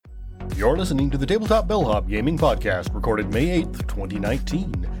You're listening to the Tabletop Bellhop Gaming Podcast, recorded May 8th,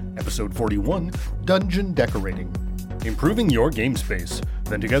 2019, Episode 41, Dungeon Decorating. Improving your game space.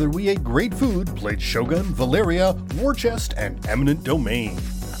 Then together we ate great food, played Shogun, Valeria, War Chest, and Eminent Domain.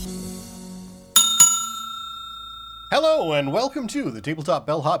 Hello, and welcome to the Tabletop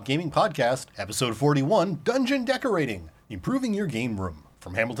Bellhop Gaming Podcast, Episode 41, Dungeon Decorating. Improving your game room.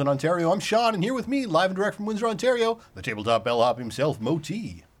 From Hamilton, Ontario, I'm Sean, and here with me, live and direct from Windsor, Ontario, the Tabletop Bellhop himself, Mo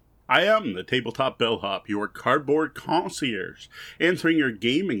T. I am the Tabletop Bellhop, your cardboard concierge, answering your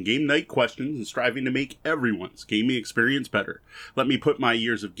game and game night questions and striving to make everyone's gaming experience better. Let me put my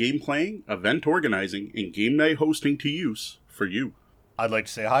years of game playing, event organizing, and game night hosting to use for you. I'd like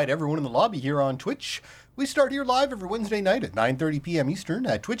to say hi to everyone in the lobby here on Twitch. We start here live every Wednesday night at 9:30 p.m. Eastern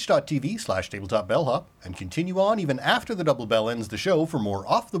at twitch.tv/tabletopbellhop and continue on even after the double bell ends the show for more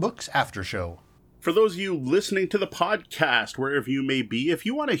off-the-books after show. For those of you listening to the podcast, wherever you may be, if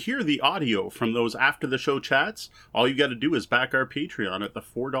you want to hear the audio from those after-the-show chats, all you got to do is back our Patreon at the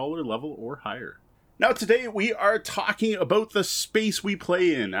 $4 level or higher. Now today we are talking about the space we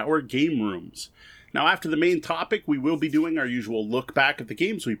play in, our game rooms. Now after the main topic, we will be doing our usual look back at the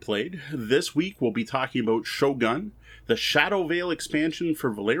games we played. This week we'll be talking about Shogun, the Shadowvale expansion for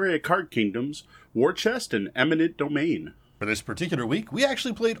Valeria Card Kingdoms, War Chest, and Eminent Domain. For this particular week, we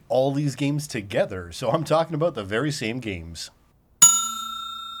actually played all these games together, so I'm talking about the very same games.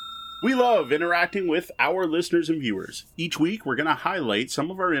 We love interacting with our listeners and viewers. Each week, we're going to highlight some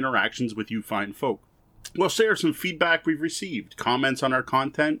of our interactions with you fine folk. We'll share some feedback we've received, comments on our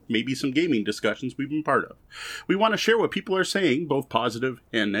content, maybe some gaming discussions we've been part of. We want to share what people are saying, both positive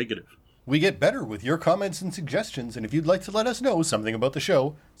and negative. We get better with your comments and suggestions, and if you'd like to let us know something about the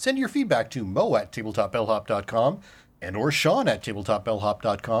show, send your feedback to mo@tabletopbellhop.com and or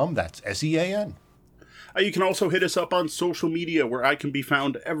Sean@tabletopbellhop.com. That's SEAN. You can also hit us up on social media, where I can be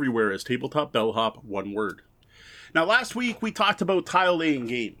found everywhere as Tabletop Bellhop, one word. Now, last week we talked about tile laying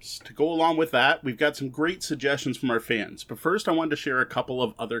games. To go along with that, we've got some great suggestions from our fans. But first, I wanted to share a couple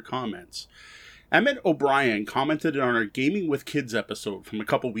of other comments. Emmett O'Brien commented on our Gaming with Kids episode from a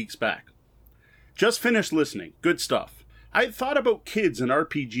couple weeks back. Just finished listening. Good stuff. I had thought about kids and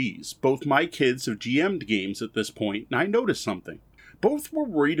RPGs. Both my kids have GM'd games at this point, and I noticed something. Both were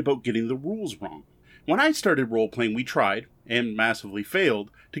worried about getting the rules wrong. When I started role-playing, we tried, and massively failed,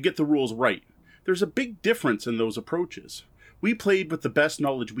 to get the rules right. There's a big difference in those approaches. We played with the best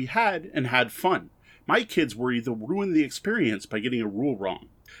knowledge we had and had fun. My kids worry they'll ruin the experience by getting a rule wrong.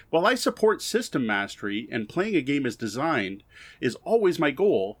 While I support system mastery and playing a game as designed is always my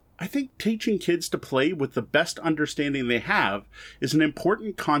goal, I think teaching kids to play with the best understanding they have is an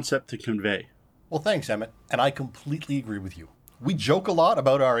important concept to convey. Well, thanks, Emmett, and I completely agree with you. We joke a lot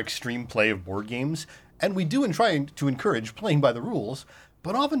about our extreme play of board games, and we do try to encourage playing by the rules,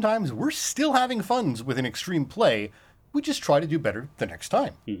 but oftentimes we're still having fun with an extreme play. We just try to do better the next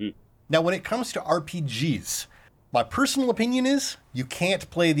time. Mm-hmm. Now, when it comes to RPGs, my personal opinion is you can't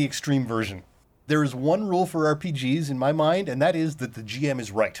play the extreme version. There is one rule for RPGs in my mind, and that is that the GM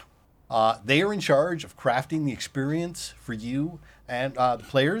is right. They are in charge of crafting the experience for you and the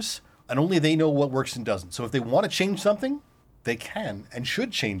players, and only they know what works and doesn't. So if they want to change something, they can and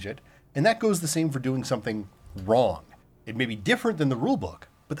should change it, and that goes the same for doing something wrong. It may be different than the rulebook,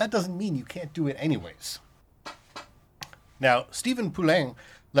 but that doesn't mean you can't do it anyways. Now, Stephen Poulain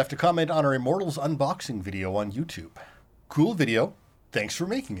left a comment on our Immortals unboxing video on YouTube. Cool video. Thanks for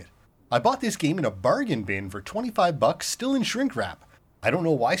making it. I bought this game in a bargain bin for $25, still in shrink wrap. I don't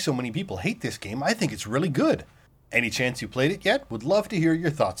know why so many people hate this game. I think it's really good. Any chance you played it yet? Would love to hear your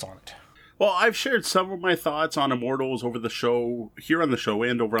thoughts on it. Well, I've shared some of my thoughts on Immortals over the show, here on the show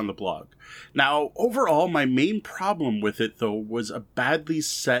and over on the blog. Now, overall, my main problem with it, though, was a badly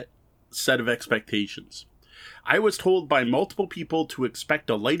set of expectations. I was told by multiple people to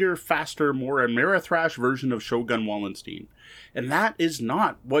expect a lighter, faster, more Ameritrash version of Shogun Wallenstein. And that is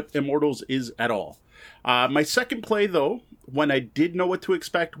not what Immortals is at all. My second play, though, when I did know what to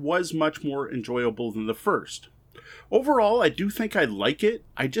expect, was much more enjoyable than the first. Overall, I do think I like it.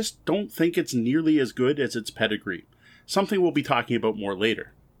 I just don't think it's nearly as good as its pedigree. Something we'll be talking about more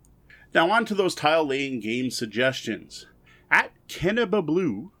later. Now on to those tile-laying game suggestions. At Kenneba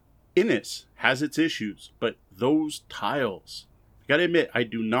Blue, Innis has its issues, but those tiles. I gotta admit, I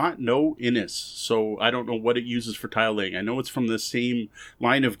do not know Innis, so I don't know what it uses for tile laying. I know it's from the same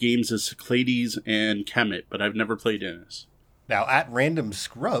line of games as Cyclades and Kemet, but I've never played Innis. Now, at Random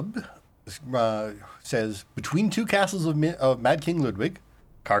Scrub says, between two castles of Mad King Ludwig,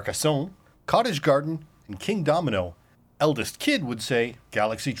 Carcassonne, Cottage Garden, and King Domino, Eldest Kid would say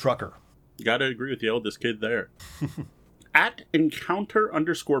Galaxy Trucker. Gotta agree with the eldest kid there. At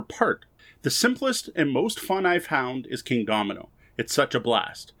encounter_part. The simplest and most fun I've found is King Domino. It's such a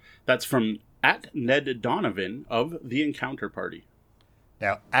blast. That's from at Ned Donovan of the Encounter Party.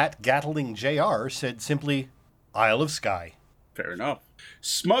 Now, at Gatling JR said simply, Isle of Skye. Fair enough.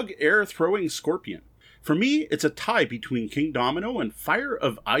 Smug Air Throwing Scorpion. For me, it's a tie between King Domino and Fire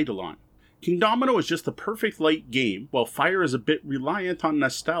of Eidolon. King Domino is just the perfect light game, while Fire is a bit reliant on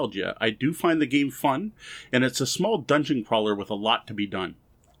nostalgia. I do find the game fun, and it's a small dungeon crawler with a lot to be done.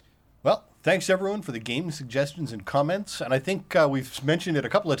 Well, thanks everyone for the game suggestions and comments, and I think we've mentioned it a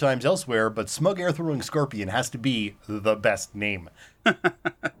couple of times elsewhere, but Smug Air Throwing Scorpion has to be the best name.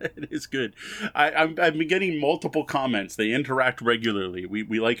 It is good. I've been getting multiple comments. They interact regularly.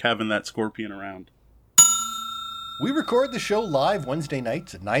 We like having that scorpion around. We record the show live Wednesday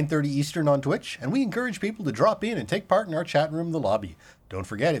nights at 9:30 Eastern on Twitch, and we encourage people to drop in and take part in our chat room, The Lobby. Don't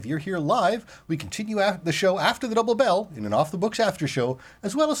forget, if you're here live, we continue the show after the double bell in an Off the Books after show,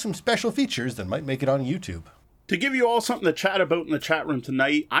 as well as some special features that might make it on YouTube. To give you all something to chat about in the chat room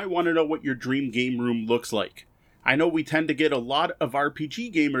tonight, I want to know what your dream game room looks like. I know we tend to get a lot of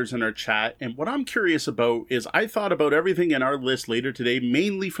RPG gamers in our chat, and what I'm curious about is I thought about everything in our list later today,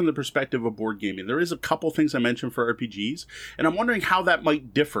 mainly from the perspective of board gaming. There is a couple things I mentioned for RPGs, and I'm wondering how that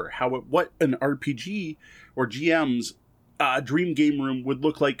might differ, what an RPG or GM's dream game room would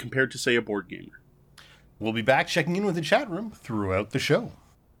look like compared to, say, a board gamer. We'll be back checking in with the chat room throughout the show.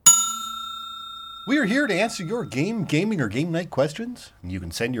 We are here to answer your gaming, or game night questions. You can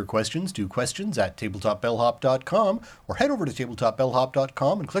send your questions to questions@tabletopbellhop.com or head over to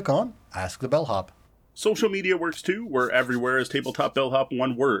tabletopbellhop.com and click on Ask the Bellhop. Social media works too. We're everywhere as Tabletop Bellhop,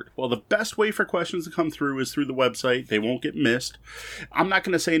 one word. Well, the best way for questions to come through is through the website. They won't get missed. I'm not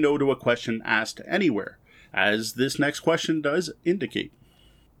going to say no to a question asked anywhere, as this next question does indicate.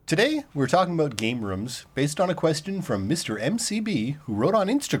 Today, we're talking about game rooms based on a question from Mr. MCB, who wrote on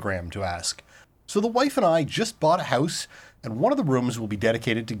Instagram to ask, so the wife and I just bought a house, and one of the rooms will be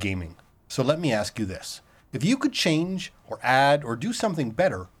dedicated to gaming. So let me ask you this. If you could change, or add, or do something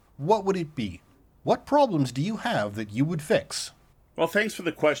better, what would it be? What problems do you have that you would fix? Well, thanks for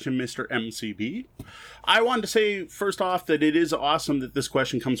the question, Mr. MCB. I wanted to say, first off, that it is awesome that this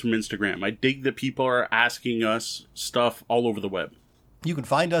question comes from Instagram. I dig that people are asking us stuff all over the web. You can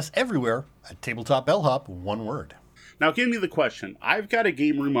find us everywhere at Tabletop Bellhop, one word. Now, give me the question. I've got a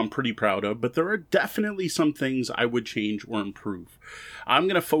game room I'm pretty proud of, but there are definitely some things I would change or improve. I'm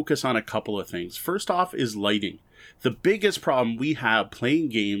going to focus on a couple of things. First off is lighting. The biggest problem we have playing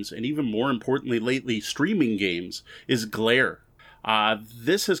games, and even more importantly lately streaming games, is glare.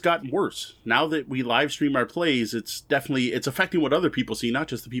 This has gotten worse. Now that we live stream our plays, it's affecting what other people see, not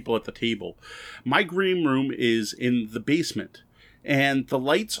just the people at the table. My game room is in the basement. And the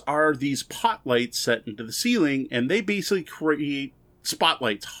lights are these pot lights set into the ceiling, and they basically create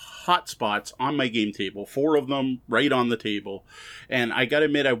spotlights, hot spots on my game table, 4 of them right on the table. And I gotta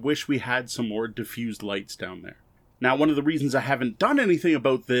admit, I wish we had some more diffused lights down there. Now, one of the reasons I haven't done anything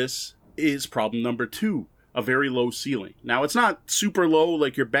about this is problem number 2, a very low ceiling. Now, it's not super low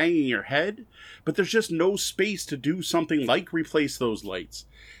like you're banging your head, but there's just no space to do something like replace those lights.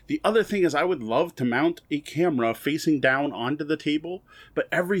 The other thing is I would love to mount a camera facing down onto the table, but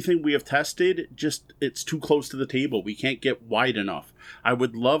everything we have tested, it's too close to the table. We can't get wide enough. I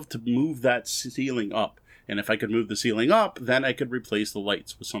would love to move that ceiling up. And if I could move the ceiling up, then I could replace the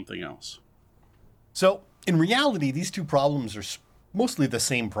lights with something else. So, in reality, these two problems are mostly the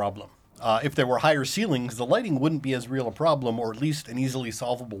same problem. If there were higher ceilings, the lighting wouldn't be as real a problem, or at least an easily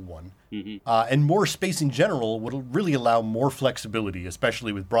solvable one. Mm-hmm. And more space in general would really allow more flexibility,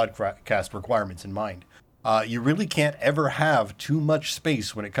 especially with broadcast requirements in mind. You really can't ever have too much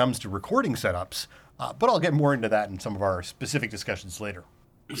space when it comes to recording setups, but I'll get more into that in some of our specific discussions later.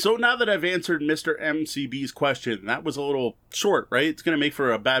 So now that I've answered Mr. MCB's question, that was a little short, right? It's going to make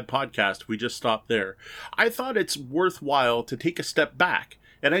for a bad podcast if we just stop there. I thought it's worthwhile to take a step back.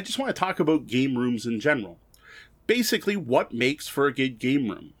 And I just want to talk about game rooms in general. Basically, what makes for a good game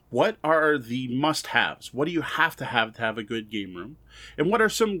room? What are the must-haves? What do you have to have a good game room? And what are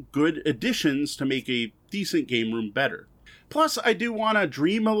some good additions to make a decent game room better? Plus, I do want to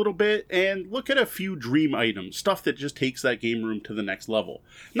dream a little bit and look at a few dream items, stuff that just takes that game room to the next level.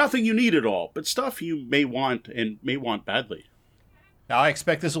 Nothing you need at all, but stuff you may want and may want badly. Now, I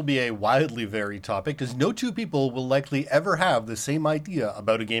expect this will be a wildly varied topic, as no two people will likely ever have the same idea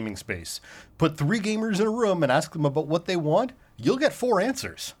about a gaming space. Put 3 gamers in a room and ask them about what they want, you'll get 4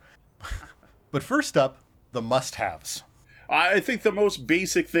 answers. But first up, the must-haves. I think the most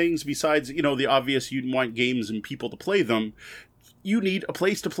basic things, besides, the obvious, you'd want games and people to play them, you need a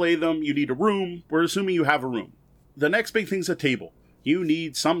place to play them, you need a room. We're assuming you have a room. the next big thing's a table. You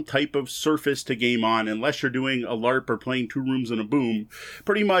need some type of surface to game on, unless you're doing a LARP or playing Two Rooms and a Boom.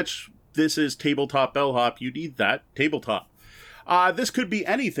 Pretty much, this is tabletop bellhop. You need that tabletop. This could be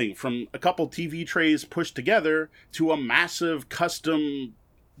anything from a couple TV trays pushed together to a massive custom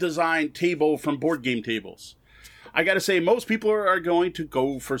designed table from Board Game Tables. I gotta say, most people are going to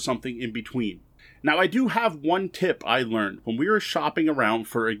go for something in between. Now, I do have one tip I learned. When we were shopping around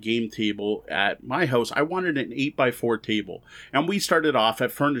for a game table at my house, I wanted an 8x4 table. And we started off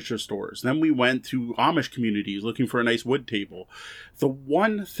at furniture stores. Then we went to Amish communities looking for a nice wood table. The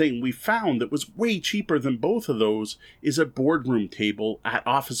one thing we found that was way cheaper than both of those is a boardroom table at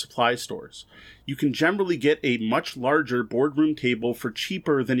office supply stores. You can generally get a much larger boardroom table for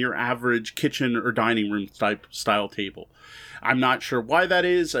cheaper than your average kitchen or dining room type style table. I'm not sure why that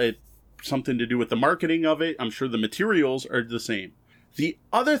is. Something to do with the marketing of it. I'm sure the materials are the same. The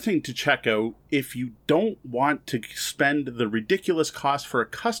other thing to check out, if you don't want to spend the ridiculous cost for a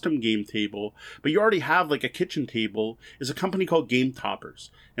custom game table, but you already have like a kitchen table, is a company called Game Toppers.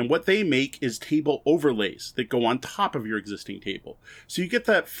 And what they make is table overlays that go on top of your existing table. So you get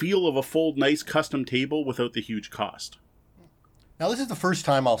that feel of a full, nice custom table without the huge cost. Now, this is the first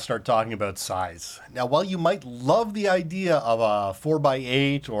time I'll start talking about size. Now, while you might love the idea of a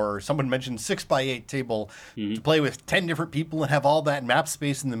 4x8 or someone mentioned 6x8 table to play with 10 different people and have all that map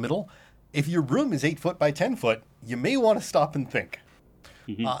space in the middle, if your room is 8 foot by 10 foot, you may want to stop and think.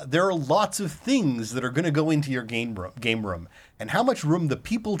 There are lots of things that are going to go into your game room, and how much room the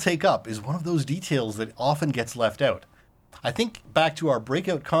people take up is one of those details that often gets left out. I think back to our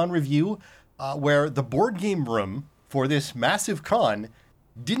Breakout Con review, where the board game room for this massive con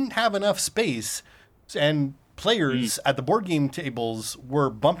didn't have enough space, and players at the board game tables were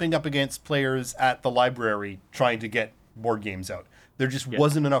bumping up against players at the library trying to get board games out. There just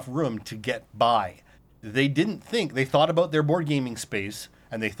wasn't enough room to get by. They thought about their board gaming space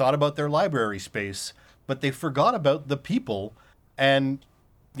and they thought about their library space, but they forgot about the people, and,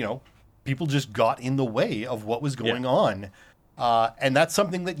 people just got in the way of what was going on. And that's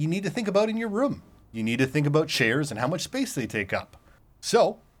something that you need to think about in your room. You need to think about chairs and how much space they take up.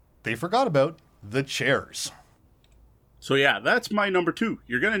 So, they forgot about the chairs. So yeah, that's my number 2.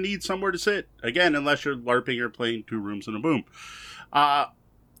 You're going to need somewhere to sit. Again, unless you're LARPing or playing Two Rooms and a Boom.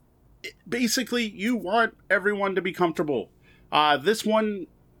 Basically, you want everyone to be comfortable. This one,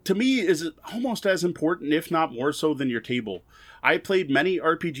 to me, is almost as important, if not more so, than your table. I played many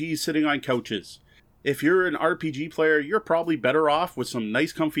RPGs sitting on couches. If you're an RPG player, you're probably better off with some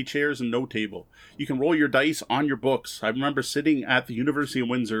nice comfy chairs and no table. You can roll your dice on your books. I remember sitting at the University of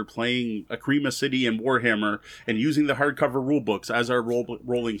Windsor playing Akrima City and Warhammer and using the hardcover rulebooks as our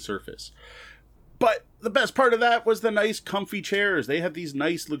rolling surface. But the best part of that was the nice comfy chairs. They have these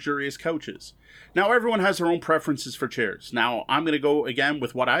nice luxurious couches. Now, everyone has their own preferences for chairs. Now, I'm going to go again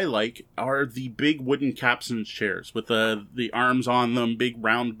with what I like are the big wooden capstan chairs with the arms on them, big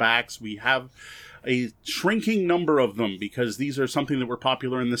round backs. We have a shrinking number of them because these are something that were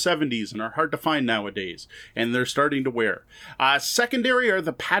popular in the 70s and are hard to find nowadays, and they're starting to wear. Secondary are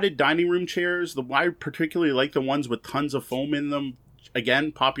the padded dining room chairs. I particularly like the ones with tons of foam in them.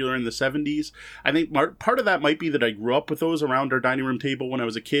 Again, popular in the 70s. I think part of that might be that I grew up with those around our dining room table when I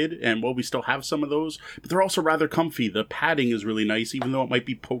was a kid, and we still have some of those, but they're also rather comfy. The padding is really nice, even though it might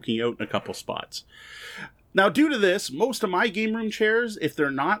be poking out in a couple spots. Now, due to this, most of my game room chairs, if they're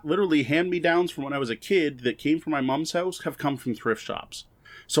not literally hand-me-downs from when I was a kid that came from my mom's house, have come from thrift shops.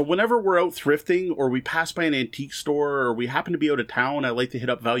 So whenever we're out thrifting, or we pass by an antique store, or we happen to be out of town, I like to hit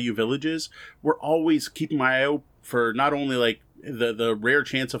up Value Villages, we're always keeping my eye out for not only like the rare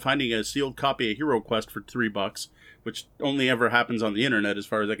chance of finding a sealed copy of Hero Quest for $3, which only ever happens on the internet as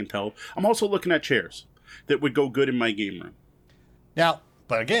far as I can tell. I'm also looking at chairs that would go good in my game room. Now,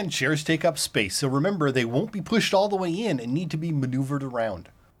 but again, chairs take up space, so remember, they won't be pushed all the way in and need to be maneuvered around.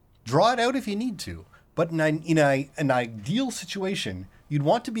 Draw it out if you need to, but in an ideal situation, you'd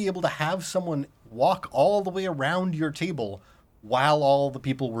want to be able to have someone walk all the way around your table while all the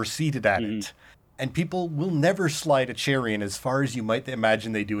people were seated at it. And people will never slide a chair in as far as you might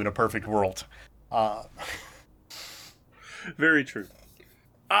imagine they do in a perfect world. Very true.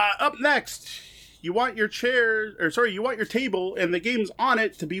 Up next, you want your table and the games on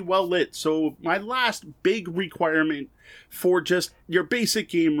it to be well lit. So my last big requirement for just your basic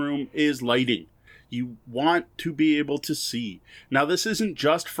game room is lighting. You want to be able to see. Now, this isn't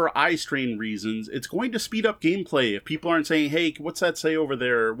just for eye strain reasons. It's going to speed up gameplay. If people aren't saying, hey, what's that say over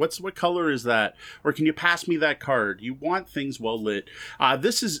there? What color is that? Or can you pass me that card? You want things well lit.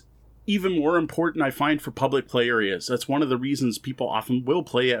 This is even more important, I find, for public play areas. That's one of the reasons people often will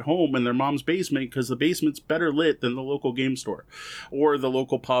play at home in their mom's basement, because the basement's better lit than the local game store or the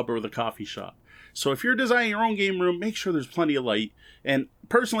local pub or the coffee shop. So if you're designing your own game room, make sure there's plenty of light. And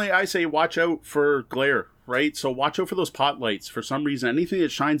personally, I say watch out for glare, right? So watch out for those pot lights. For some reason, anything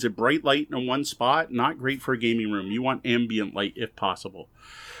that shines a bright light in one spot, not great for a gaming room. You want ambient light if possible.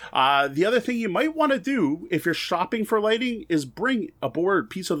 The other thing you might want to do if you're shopping for lighting is bring a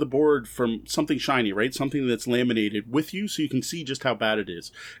piece of the board from something shiny, right? Something that's laminated with you so you can see just how bad it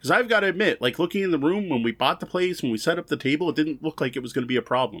is. Because I've got to admit, like looking in the room when we bought the place, when we set up the table, it didn't look like it was going to be a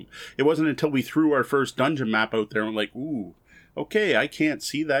problem. It wasn't until we threw our first dungeon map out there and like, ooh, okay, I can't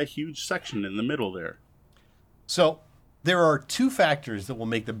see that huge section in the middle there. So there are two factors that will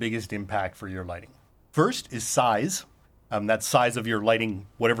make the biggest impact for your lighting. First is size. That's size of your lighting,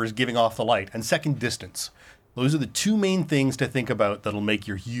 whatever is giving off the light. And second, distance. Those are the two main things to think about that'll make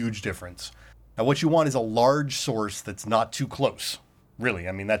your huge difference. Now, what you want is a large source that's not too close. Really,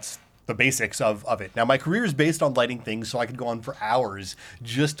 I mean, that's the basics of it. Now, my career is based on lighting things, so I could go on for hours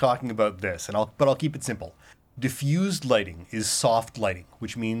just talking about this, but I'll keep it simple. Diffused lighting is soft lighting,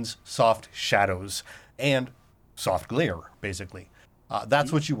 which means soft shadows and soft glare, basically.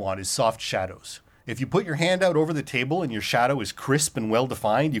 That's what you want, is soft shadows. If you put your hand out over the table and your shadow is crisp and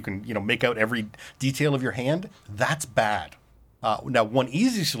well-defined, you can, make out every detail of your hand, that's bad. Now, one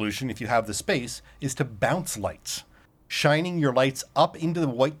easy solution, if you have the space, is to bounce lights. Shining your lights up into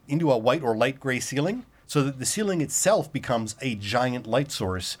a white or light gray ceiling so that the ceiling itself becomes a giant light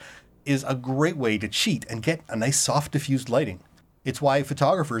source is a great way to cheat and get a nice soft diffused lighting. It's why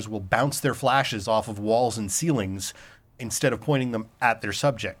photographers will bounce their flashes off of walls and ceilings instead of pointing them at their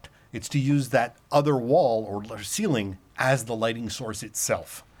subject. It's to use that other wall or ceiling as the lighting source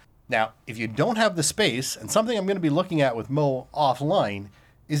itself. Now, if you don't have the space, and something I'm going to be looking at with Mo offline,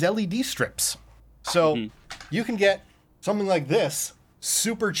 is LED strips. So you can get something like this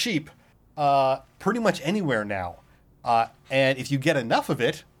super cheap pretty much anywhere now. And if you get enough of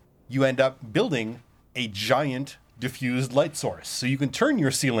it, you end up building a giant diffused light source. So you can turn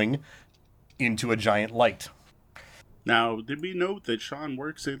your ceiling into a giant light. Now, did we note that Sean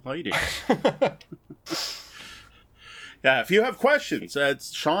works in lighting? Yeah, if you have questions,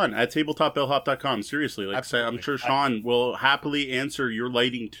 it's Sean at tabletopbellhop.com. Seriously, like I said, I'm sure Sean will happily answer your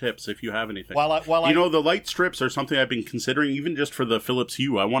lighting tips if you have anything. The light strips are something I've been considering, even just for the Philips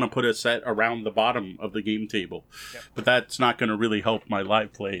Hue. I want to put a set around the bottom of the game table, but that's not going to really help my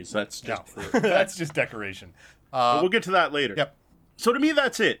live plays. That's just that's just decoration. But we'll get to that later. Yep. So to me,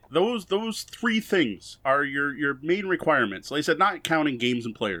 that's it. Those three things are your main requirements. Like I said, not counting games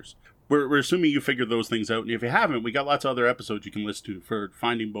and players. We're assuming you figured those things out. And if you haven't, we got lots of other episodes you can listen to for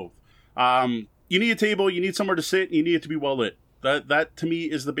finding both. You need a table, you need somewhere to sit, and you need it to be well lit. That to me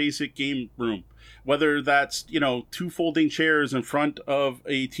is the basic game room. Whether that's, two folding chairs in front of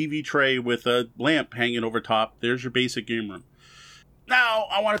a TV tray with a lamp hanging over top, there's your basic game room. Now,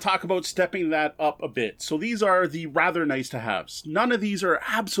 I want to talk about stepping that up a bit. So these are the rather nice to haves. None of these are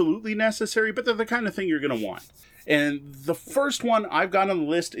absolutely necessary, but they're the kind of thing you're going to want. And the first one I've got on the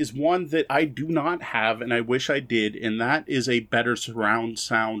list is one that I do not have, and I wish I did, and that is a better surround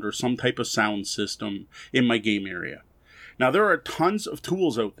sound or some type of sound system in my game area. Now, there are tons of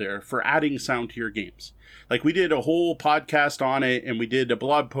tools out there for adding sound to your games. Like, we did a whole podcast on it, and we did a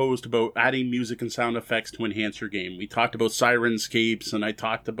blog post about adding music and sound effects to enhance your game. We talked about Sirenscapes, and I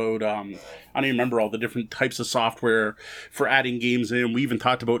talked about, I don't even remember all the different types of software for adding games in. We even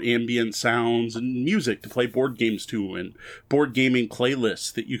talked about ambient sounds and music to play board games to, and board gaming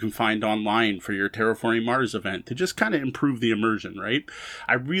playlists that you can find online for your Terraforming Mars event to just kind of improve the immersion, right?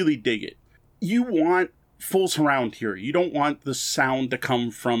 I really dig it. You want full surround here. You don't want the sound to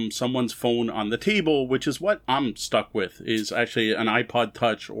come from someone's phone on the table, which is what I'm stuck with, is actually an iPod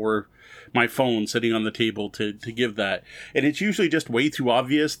Touch or my phone sitting on the table to give that. And it's usually just way too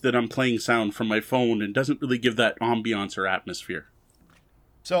obvious that I'm playing sound from my phone and doesn't really give that ambiance or atmosphere.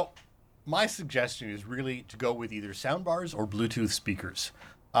 So my suggestion is really to go with either soundbars or Bluetooth speakers.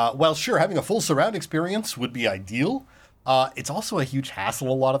 Sure, having a full surround experience would be ideal. It's also a huge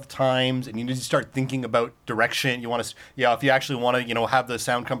hassle a lot of the times, and you need to start thinking about direction. You want to, if you actually want to, have the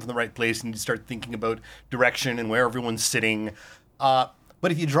sound come from the right place, you need to start thinking about direction and where everyone's sitting. But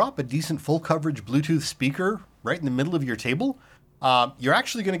if you drop a decent full coverage Bluetooth speaker right in the middle of your table, you're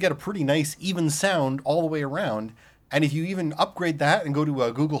actually going to get a pretty nice even sound all the way around. And if you even upgrade that and go to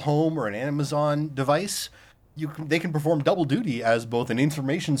a Google Home or an Amazon device, they can perform double duty as both an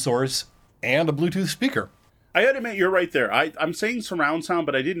information source and a Bluetooth speaker. I gotta admit, you're right there. I'm saying surround sound,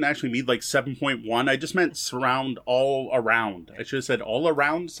 but I didn't actually mean like 7.1. I just meant surround all around. I should have said all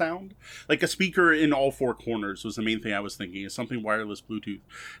around sound. Like a speaker in all four corners was the main thing I was thinking. Is something wireless Bluetooth.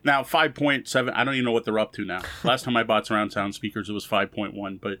 Now, 5.7, I don't even know what they're up to now. Last time I bought surround sound speakers, it was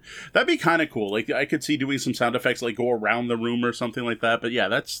 5.1. But that'd be kind of cool. Like, I could see doing some sound effects, like go around the room or something like that. But yeah,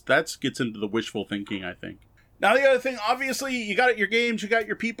 that's gets into the wishful thinking, I think. Now, the other thing, obviously, you got your games, you got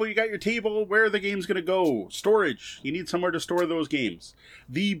your people, you got your table. Where are the games going to go? Storage. You need somewhere to store those games.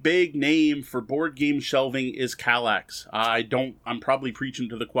 The big name for board game shelving is Kallax. I'm probably preaching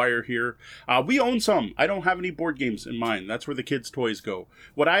to the choir here. We own some. I don't have any board games in mine. That's where the kids' toys go.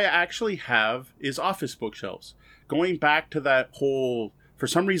 What I actually have is office bookshelves. Going back to that whole... For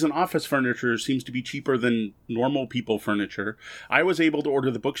some reason, office furniture seems to be cheaper than normal people furniture. I was able to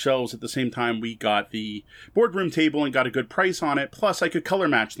order the bookshelves at the same time we got the boardroom table and got a good price on it. Plus, I could color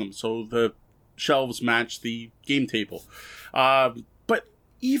match them, so the shelves match the game table. But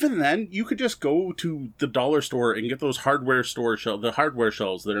even then, you could just go to the dollar store and get those the hardware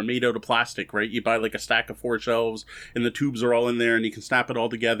shelves that are made out of plastic, right? You buy like a stack of 4 shelves and the tubes are all in there and you can snap it all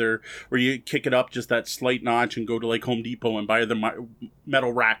together, or you kick it up just that slight notch and go to like Home Depot and buy the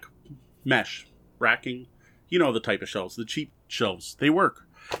metal racking. You know the type of shelves, the cheap shelves. They work.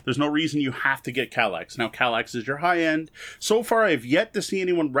 There's no reason you have to get Kallax. Now, Kallax is your high end. So far, I've yet to see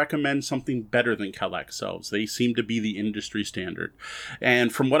anyone recommend something better than Kallax shelves. They seem to be the industry standard.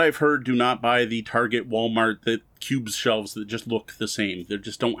 And from what I've heard, do not buy the Target, Walmart, the Cubes shelves that just look the same. They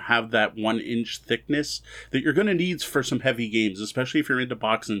just don't have that 1-inch thickness that you're going to need for some heavy games, especially if you're into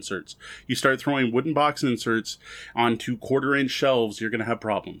box inserts. You start throwing wooden box inserts onto 1/4-inch shelves, you're going to have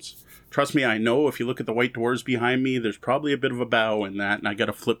problems. Trust me, I know if you look at the white doors behind me, there's probably a bit of a bow in that, and I got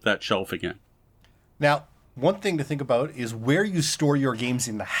to flip that shelf again. Now, one thing to think about is where you store your games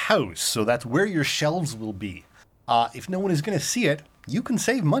in the house. So that's where your shelves will be. If no one is going to see it, you can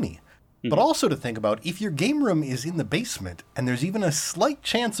save money. But also to think about, if your game room is in the basement and there's even a slight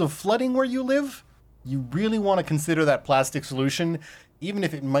chance of flooding where you live, you really want to consider that plastic solution, even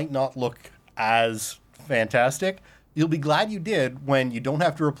if it might not look as fantastic. You'll be glad you did when you don't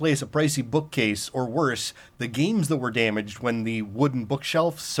have to replace a pricey bookcase, or worse, the games that were damaged when the wooden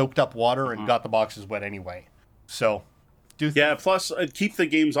bookshelf soaked up water and got the boxes wet anyway. So, plus keep the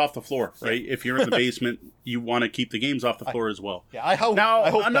games off the floor, right? If you're in the basement, you want to keep the games off the floor as well. Yeah, I hope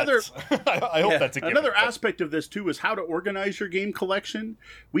that's a given. Another aspect of this too is how to organize your game collection.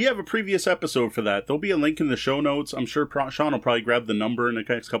 We have a previous episode for that. There'll be a link in the show notes. I'm sure Sean will probably grab the number in the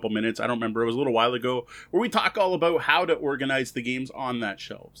next couple minutes. I don't remember. It was a little while ago where we talk all about how to organize the games on that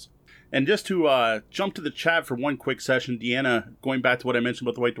shelves. And just to jump to the chat for one quick session, Deanna, going back to what I mentioned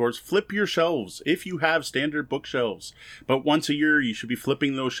about the white doors, flip your shelves if you have standard bookshelves. But once a year, you should be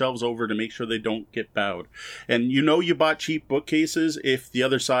flipping those shelves over to make sure they don't get bowed. And you know you bought cheap bookcases if the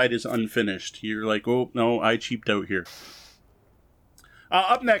other side is unfinished. You're like, oh, no, I cheaped out here.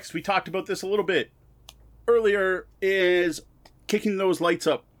 Up next, we talked about this a little bit earlier, is kicking those lights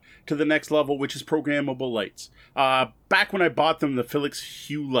up to the next level, which is programmable lights. Back when I bought them, the Philips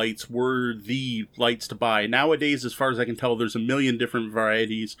Hue lights were the lights to buy. Nowadays, as far as I can tell, there's a million different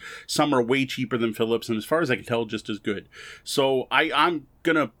varieties. Some are way cheaper than Philips, and as far as I can tell, just as good. So I'm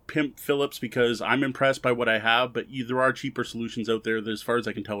gonna pimp Philips because I'm impressed by what I have, but there are cheaper solutions out there that, as far as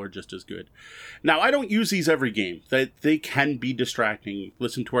I can tell, are just as good. Now, I don't use these every game. That they can be distracting.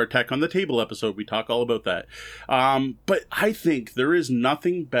 Listen to our Tech on the Table episode. We talk all about that. But I think there is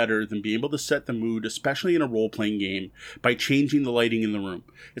nothing better than being able to set the mood, especially in a role-playing game, by changing the lighting in the room.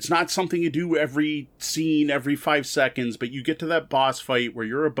 It's not something you do every scene, every 5 seconds, but you get to that boss fight where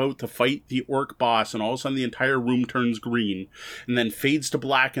you're about to fight the orc boss, and all of a sudden the entire room turns green, and then fades to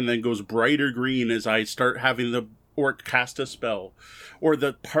black, and then goes brighter green as I start having the orc cast a spell. Or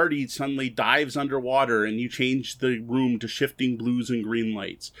the party suddenly dives underwater, and you change the room to shifting blues and green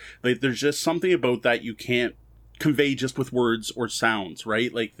lights. Like, there's just something about that you can't convey just with words or sounds,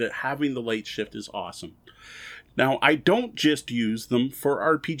 right? Like, having the light shift is awesome. Now, I don't just use them for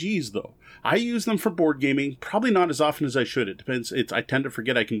RPGs, though. I use them for board gaming, probably not as often as I should. It depends. I tend to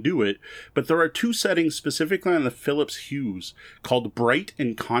forget I can do it. But there are 2 settings specifically on the Philips Hues called Bright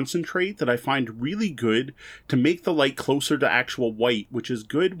and Concentrate that I find really good to make the light closer to actual white, which is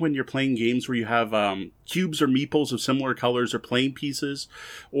good when you're playing games where you have cubes or meeples of similar colors or playing pieces,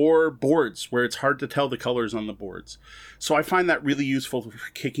 or boards where it's hard to tell the colors on the boards. So I find that really useful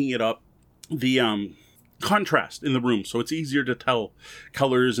for kicking it up. The contrast in the room, so it's easier to tell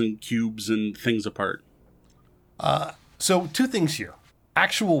colors and cubes and things apart. So 2 things here.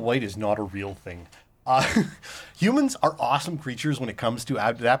 Actual white is not a real thing. Uh, humans are awesome creatures when it comes to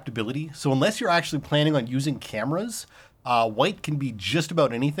adaptability. So unless you're actually planning on using cameras, white can be just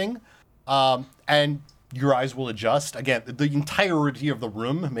about anything, and your eyes will adjust. Again, the entirety of the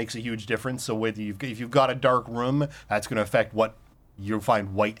room makes a huge difference. So whether if you've got a dark room, that's going to affect what you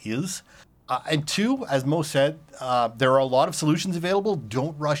find white is. And two, as Mo said, there are a lot of solutions available.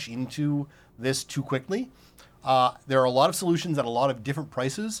 Don't rush into this too quickly. There are a lot of solutions at a lot of different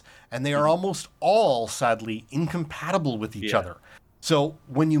prices, and they are almost all, sadly, incompatible with each other. So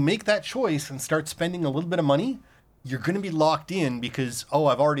when you make that choice and start spending a little bit of money, you're going to be locked in because,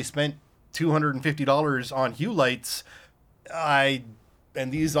 I've already spent $250 on Hue lights, and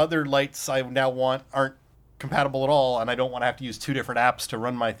these other lights I now want aren't compatible at all, and I don't want to have to use two different apps to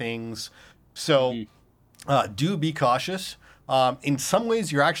run my things. So do be cautious. In some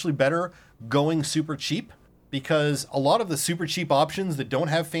ways, you're actually better going super cheap, because a lot of the super cheap options that don't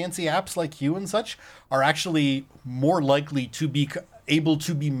have fancy apps like Hue and such are actually more likely to be able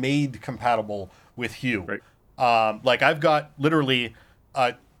to be made compatible with Hue. Right. Like I've got literally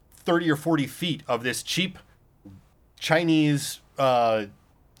 30 or 40 feet of this cheap Chinese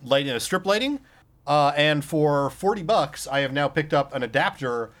strip lighting, and for $40, I have now picked up an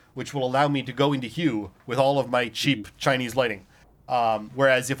adapter which will allow me to go into Hue with all of my cheap Chinese lighting.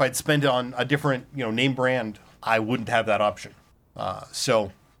 Whereas if I'd spend it on a different, name brand, I wouldn't have that option.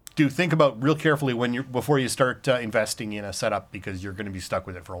 So do think about real carefully before you start investing in a setup, because you're going to be stuck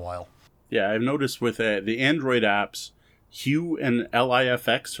with it for a while. Yeah, I've noticed with the Android apps, Hue and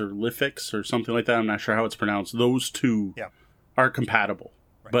LIFX or LIFX or something like that, I'm not sure how it's pronounced, those two are compatible.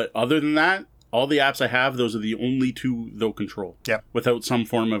 Right. But other than that, all the apps I have, those are the only two they'll control. Yep. Without some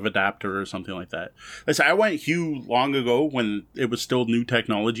form of adapter or something like that. I went Hue long ago when it was still new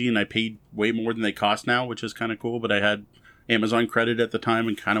technology, and I paid way more than they cost now, which is kind of cool. But I had Amazon credit at the time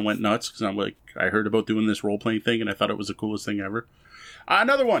and kind of went nuts because I heard about doing this role-playing thing, and I thought it was the coolest thing ever.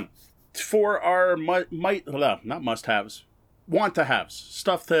 Another one for our not must-haves. Want to haves,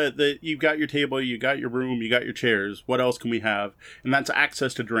 stuff that you've got your table, you got your room, you got your chairs. What else can we have? And that's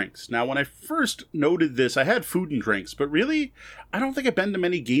access to drinks. Now, when I first noted this, I had food and drinks, but really, I don't think I've been to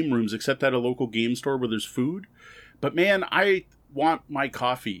many game rooms except at a local game store where there's food. But man, I want my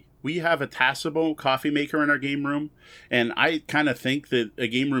coffee. We have a Tassimo coffee maker in our game room, and I kind of think that a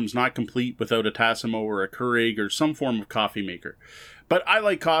game room's not complete without a Tassimo or a Keurig or some form of coffee maker. But I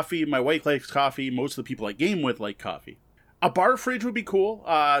like coffee. My wife likes coffee. Most of the people I game with like coffee. A bar fridge would be cool.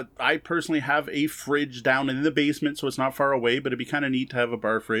 I personally have a fridge down in the basement, so it's not far away, but it'd be kind of neat to have a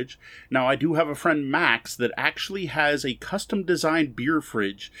bar fridge. Now, I do have a friend, Max, that actually has a custom-designed beer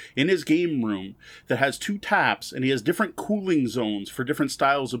fridge in his game room that has 2 taps, and he has different cooling zones for different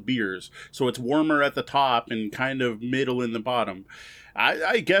styles of beers. So it's warmer at the top and kind of middle in the bottom.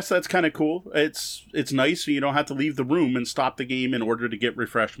 I guess that's kind of cool. It's nice, so you don't have to leave the room and stop the game in order to get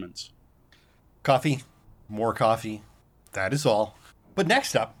refreshments. Coffee. More coffee. That is all. But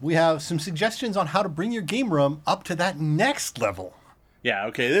next up, we have some suggestions on how to bring your game room up to that next level. Yeah,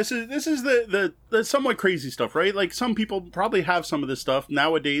 okay. This is the somewhat crazy stuff, right? Like, some people probably have some of this stuff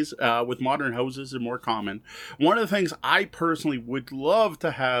nowadays. With modern houses, are more common. One of the things I personally would love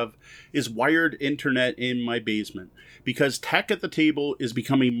to have is wired internet in my basement, because tech at the table is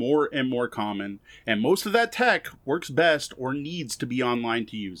becoming more and more common, and most of that tech works best or needs to be online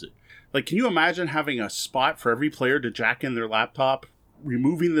to use it. Like, can you imagine having a spot for every player to jack in their laptop,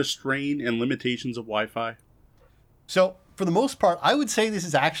 removing the strain and limitations of Wi-Fi? So, for the most part, I would say this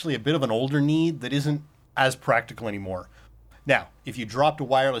is actually a bit of an older need that isn't as practical anymore. Now, if you dropped a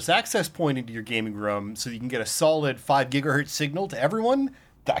wireless access point into your gaming room so you can get a solid 5 gigahertz signal to everyone,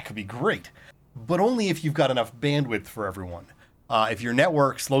 that could be great. But only if you've got enough bandwidth for everyone. If your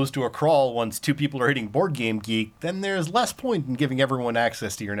network slows to a crawl once 2 people are hitting Board Game Geek, then there's less point in giving everyone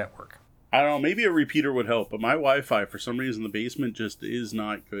access to your network. I don't know, maybe a repeater would help, but my Wi-Fi, for some reason, in the basement just is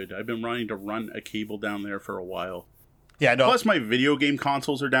not good. I've been wanting to run a cable down there for a while. Yeah, no. Plus, my video game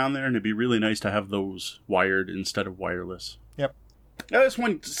consoles are down there, and it'd be really nice to have those wired instead of wireless. Yep. Now, this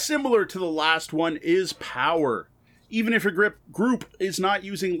one, similar to the last one, is power. Even if your group is not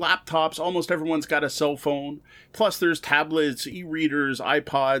using laptops, almost everyone's got a cell phone. Plus, there's tablets, e-readers,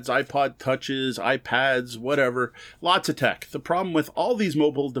 iPods, iPod Touches, iPads, whatever. Lots of tech. The problem with all these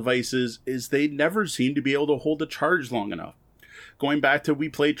mobile devices is they never seem to be able to hold a charge long enough. Going back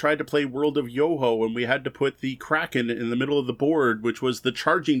to tried to play World of Yoho, and we had to put the Kraken in the middle of the board, which was the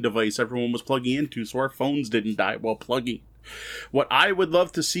charging device everyone was plugging into, so our phones didn't die while plugging. What I would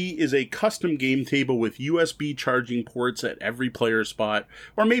love to see is a custom game table with USB charging ports at every player spot,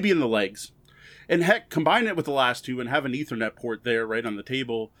 or maybe in the legs. And heck, combine it with the last two and have an Ethernet port there right on the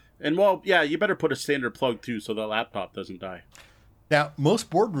table. And well, yeah, you better put a standard plug too so the laptop doesn't die. Now, most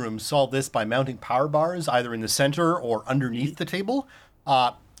boardrooms solve this by mounting power bars either in the center or underneath the table.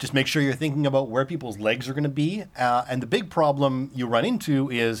 Just make sure you're thinking about where people's legs are going to be. And the big problem you run into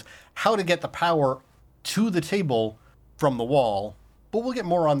is how to get the power to the table from the wall. But we'll get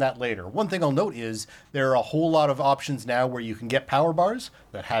more on that later. One thing I'll note is there are a whole lot of options now where you can get power bars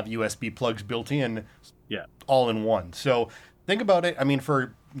that have USB plugs built in, all in one. So think about it. I mean,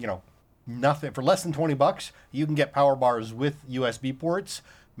 for nothing, for less than $20, you can get power bars with USB ports.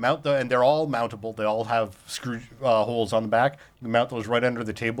 And they're all mountable. They all have screw holes on the back. You can mount those right under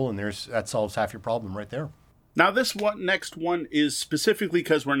the table, and that solves half your problem right there. Now, next one is specifically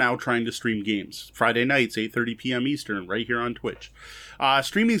because we're now trying to stream games. Friday nights, 8:30 p.m. Eastern, right here on Twitch.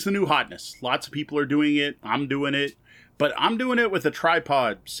 Streaming's the new hotness. Lots of people are doing it. I'm doing it. But I'm doing it with a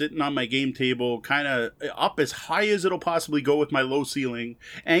tripod sitting on my game table, kind of up as high as it'll possibly go with my low ceiling,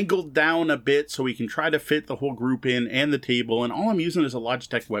 angled down a bit so we can try to fit the whole group in and the table, and all I'm using is a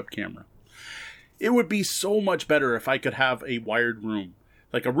Logitech web camera. It would be so much better if I could have a wired room.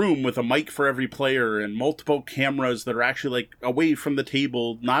 Like a room with a mic for every player and multiple cameras that are actually like away from the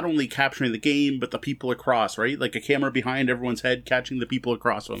table, not only capturing the game, but the people across, right? Like a camera behind everyone's head catching the people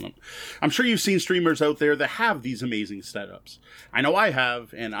across from them. I'm sure you've seen streamers out there that have these amazing setups. I know I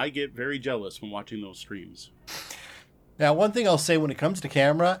have, and I get very jealous when watching those streams. Now, one thing I'll say when it comes to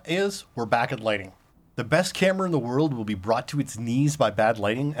camera is we're back at lighting. The best camera in the world will be brought to its knees by bad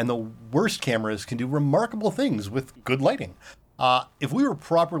lighting, and the worst cameras can do remarkable things with good lighting. If we were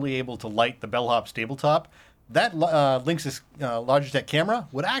properly able to light the Bellhop's tabletop, that Linksys Logitech camera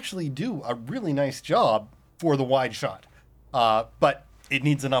would actually do a really nice job for the wide shot. But it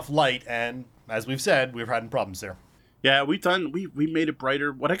needs enough light, and as we've said, we've had problems there. Yeah, we made it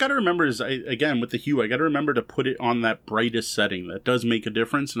brighter. What I got to remember is, again, with the hue, I got to remember to put it on that brightest setting. That does make a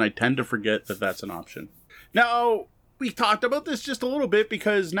difference, and I tend to forget that that's an option. Now, we talked about this just a little bit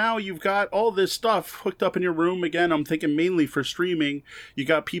because now you've got all this stuff hooked up in your room. Again, I'm thinking mainly for streaming. You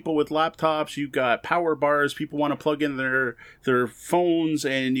got people with laptops, you got power bars, people want to plug in their phones,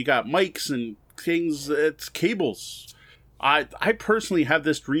 and you got mics and things. It's cables. I personally have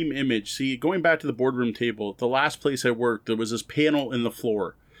this dream image. See, going back to the boardroom table, the last place I worked, there was this panel in the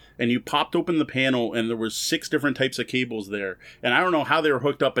floor. And you popped open the panel, and there was 6 different types of cables there. And I don't know how they were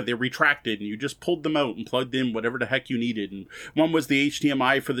hooked up, but they retracted, and you just pulled them out and plugged in whatever the heck you needed. And one was the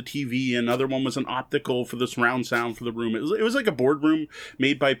HDMI for the TV, and another one was an optical for the surround sound for the room. It was like a boardroom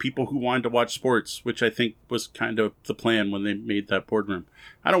made by people who wanted to watch sports, which I think was kind of the plan when they made that boardroom.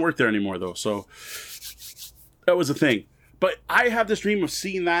 I don't work there anymore, though, so that was a thing. But I have this dream of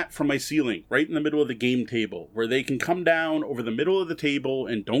seeing that from my ceiling, right in the middle of the game table, where they can come down over the middle of the table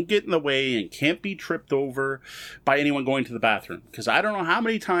and don't get in the way and can't be tripped over by anyone going to the bathroom. Because I don't know how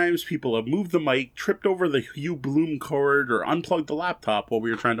many times people have moved the mic, tripped over the Hue Bloom cord, or unplugged the laptop while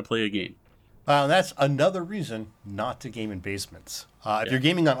we were trying to play a game. That's another reason not to game in basements. If you're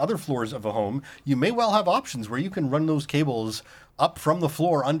gaming on other floors of a home, you may well have options where you can run those cables up from the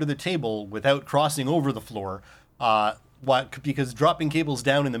floor under the table without crossing over the floor. Because dropping cables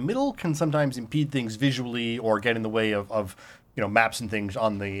down in the middle can sometimes impede things visually or get in the way of maps and things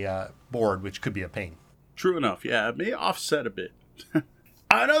on the board, which could be a pain. True enough. Yeah, it may offset a bit.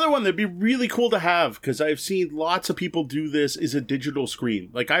 Another one that'd be really cool to have, because I've seen lots of people do this, is a digital screen.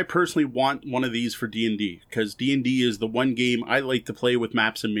 Like, I personally want one of these for D&D, because D&D is the one game I like to play with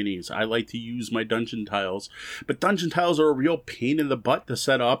maps and minis. I like to use my dungeon tiles, but dungeon tiles are a real pain in the butt to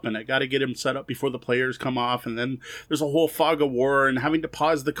set up, and I gotta get them set up before the players come off, and then there's a whole fog of war, and having to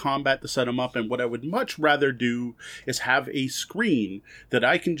pause the combat to set them up, and what I would much rather do is have a screen that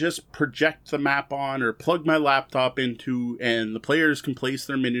I can just project the map on, or plug my laptop into, and the players can place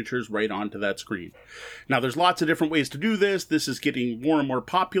their miniatures right onto that screen. Now, there's lots of different ways to do this. This is getting more and more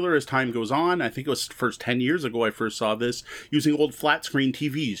popular as time goes on. I think it was first 10 years ago I first saw this, using old flat screen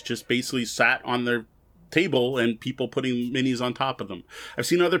TVs, just basically sat on their table and people putting minis on top of them. I've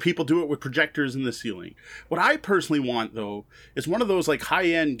seen other people do it with projectors in the ceiling. What I personally want, though, is one of those like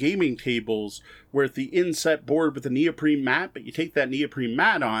high-end gaming tables where it's the inset board with a neoprene mat, but you take that neoprene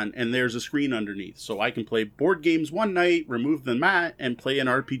mat on and there's a screen underneath. So I can play board games one night, remove the mat, and play an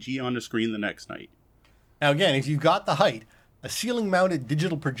RPG on the screen the next night. Now again, if you've got the height, a ceiling-mounted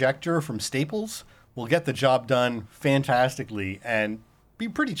digital projector from Staples will get the job done fantastically and be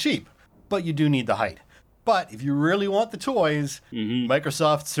pretty cheap, but you do need the height. But if you really want the toys,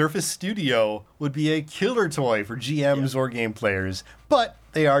 Microsoft Surface Studio would be a killer toy for GMs or game players, but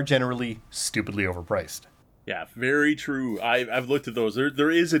they are generally stupidly overpriced. Yeah, very true. I've looked at those.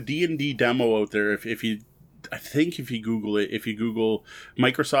 There is a D&D demo out there if you I think if you Google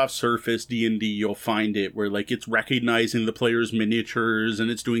Microsoft Surface D&D, you'll find it where like it's recognizing the players' miniatures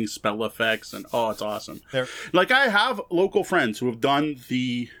and it's doing spell effects and it's awesome. Like I have local friends who have done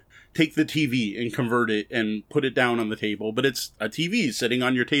take the TV and convert it and put it down on the table, but it's a TV sitting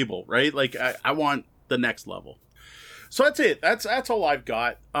on your table, right? Like I want the next level. So that's it. That's all I've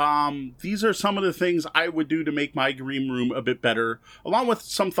got. These are some of the things I would do to make my game room a bit better, along with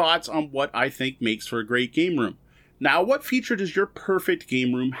some thoughts on what I think makes for a great game room. Now, what feature does your perfect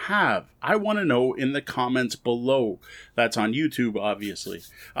game room have? I want to know in the comments below. That's on YouTube, obviously.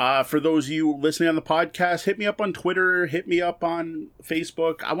 For those of you listening on the podcast, hit me up on Twitter, hit me up on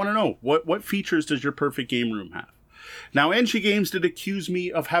Facebook. I want to know, what features does your perfect game room have? Now, NG Games did accuse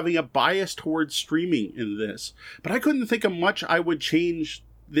me of having a bias towards streaming in this, but I couldn't think of much I would change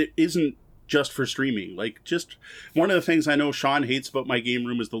that isn't just for streaming. Like, just one of the things I know Sean hates about my game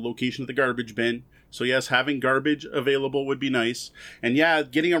room is the location of the garbage bin. So yes, having garbage available would be nice. And yeah,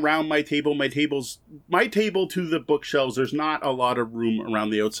 getting around my table to the bookshelves, there's not a lot of room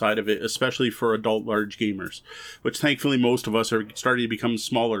around the outside of it, especially for adult large gamers, which thankfully most of us are starting to become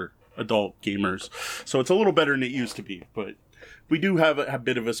smaller adult gamers. So it's a little better than it used to be, but we do have a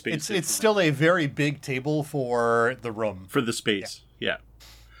bit of a space. It's still a very big table for the room. For the space, yeah.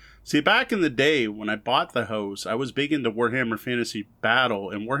 See, back in the day when I bought the house, I was big into Warhammer Fantasy Battle,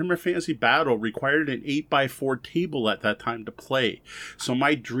 and Warhammer Fantasy Battle required an 8x4 table at that time to play. So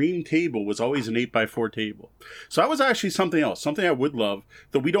my dream table was always an 8x4 table. So that was actually something else, something I would love,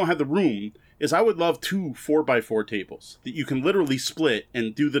 though we don't have the room, is I would love 2 4x4 tables that you can literally split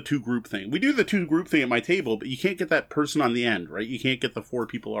and do the 2 group thing. We do the 2 group thing at my table, but you can't get that person on the end, right? You can't get the 4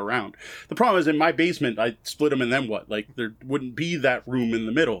 people around. The problem is in my basement, I split them and then what? Like there wouldn't be that room in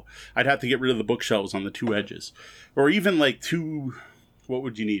the middle. I'd have to get rid of the bookshelves on the 2 edges. Or even like 2, what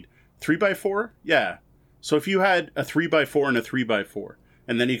would you need? 3x4? Yeah. So if you had a 3x4 and a 3x4,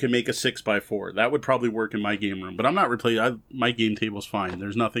 and then you can make a 6x4. That would probably work in my game room. But I'm not replacing. My game table's fine.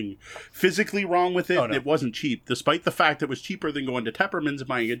 There's nothing physically wrong with it. Oh, no. It wasn't cheap. Despite the fact it was cheaper than going to Tepperman's and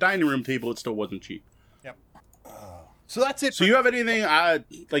buying a dining room table, it still wasn't cheap. Yep. So that's it. So you have anything,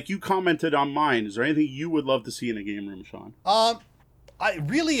 like you commented on mine. Is there anything you would love to see in a game room, Sean?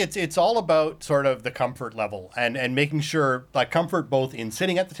 It's all about sort of the comfort level and making sure like comfort both in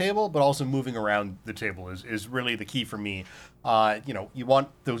sitting at the table but also moving around the table is really the key for me. You want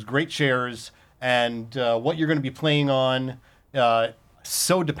those great chairs and what you're going to be playing on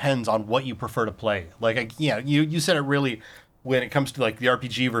so depends on what you prefer to play. Like you said it really when it comes to like the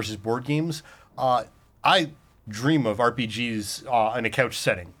RPG versus board games. I dream of RPGs in a couch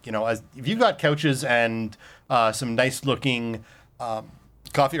setting. If you've got couches and some nice looking not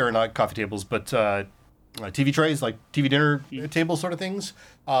coffee tables, but TV trays, like TV dinner table sort of things.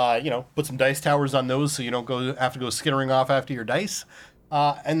 Put some dice towers on those so you don't have to go skittering off after your dice.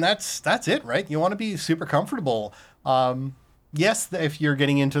 And that's it, right? You want to be super comfortable. Yes, if you're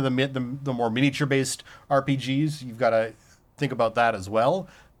getting into the more miniature-based RPGs, you've got to think about that as well.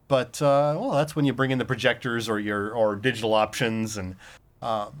 But that's when you bring in the projectors or digital options and.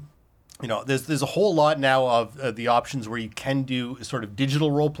 There's a whole lot now of the options where you can do sort of digital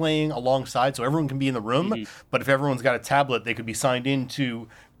role playing alongside, so everyone can be in the room. Mm-hmm. But if everyone's got a tablet, they could be signed into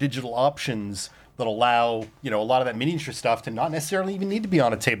digital options that allow a lot of that miniature stuff to not necessarily even need to be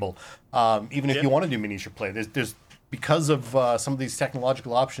on a table, even if you want to do miniature play. There's because of some of these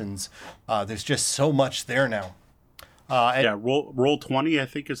technological options, there's just so much there now. Roll20 I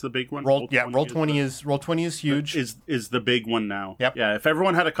think is the big one. Roll20 is huge. Is the big one now. Yep. Yeah, if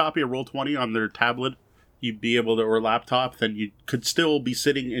everyone had a copy of Roll20 on their tablet, you'd be able to, or laptop, then you could still be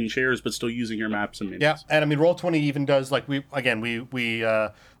sitting in chairs but still using your maps and menus. Yeah, and I mean Roll20 even does like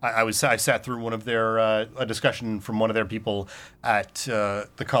I sat through one of their a discussion from one of their people at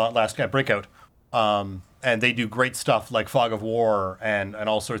the last Breakout. And they do great stuff like Fog of War and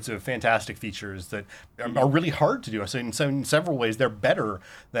all sorts of fantastic features that are really hard to do. So in several ways, they're better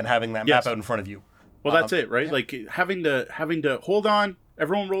than having that map out in front of you. Well, that's it, right? Yeah. Like having to hold on,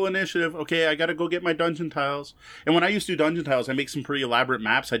 everyone roll initiative. Okay, I got to go get my dungeon tiles. And when I used to do dungeon tiles, I make some pretty elaborate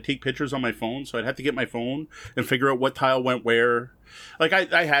maps. I'd take pictures on my phone, so I'd have to get my phone and figure out what tile went where. Like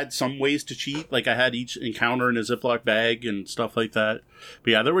I had some ways to cheat. Like I had each encounter in a Ziploc bag and stuff like that. But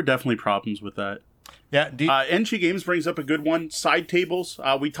yeah, there were definitely problems with that. Yeah, indeed. NG Games brings up a good one. Side tables.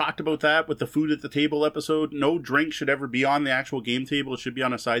 We talked about that with the food at the table episode. No drink should ever be on the actual game table. It should be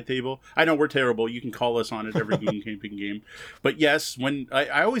on a side table. I know we're terrible. You can call us on it every camping game. But yes, when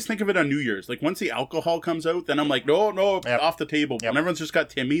I always think of it on New Year's. Like once the alcohol comes out, then I'm like, no, Yep. off the table. Yep. When everyone's just got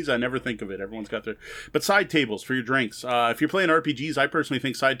Timmy's, I never think of it. Everyone's got their... But side tables for your drinks. If you're playing RPGs, I personally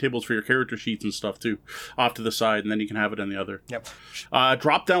think side tables for your character sheets and stuff too. Off to the side, and then you can have it on the other. Yep.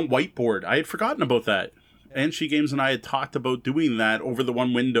 Drop-down whiteboard. I had forgotten about that. NG Games and I had talked about doing that over the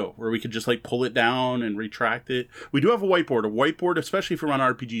one window where we could just like pull it down and retract it. We do have a whiteboard. A whiteboard, especially for run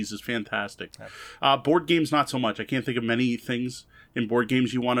RPGs, is fantastic. Board games, not so much. I can't think of many things in board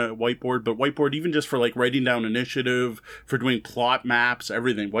games you want a whiteboard, but whiteboard, even just for like writing down initiative, for doing plot maps,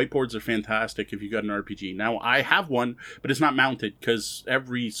 everything. Whiteboards are fantastic if you got an RPG. Now, I have one, but it's not mounted because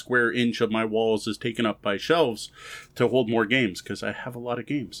every square inch of my walls is taken up by shelves to hold more games because I have a lot of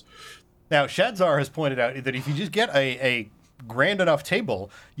games. Now, Shadzar has pointed out that if you just get a grand enough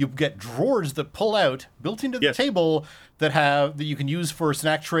table, you get drawers that pull out built into the table that you can use for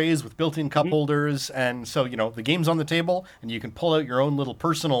snack trays with built-in cup holders, and so the game's on the table, and you can pull out your own little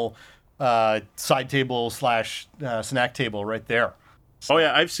personal side table / snack table right there. Oh,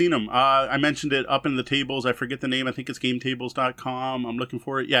 yeah, I've seen them. I mentioned it up in the tables. I forget the name. I think it's GameTables.com. I'm looking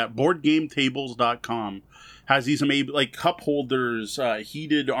for it. Yeah, BoardGameTables.com has these amazing, like, cup holders,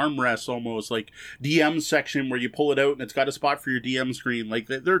 heated armrests almost, like DM section where you pull it out and it's got a spot for your DM screen. Like,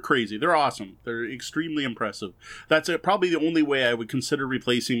 they're crazy. They're awesome. They're extremely impressive. That's probably the only way I would consider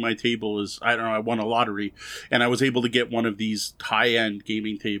replacing my table is, I don't know, I won a lottery and I was able to get one of these high-end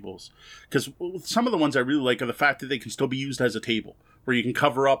gaming tables. Because some of the ones I really like are the fact that they can still be used as a table, where you can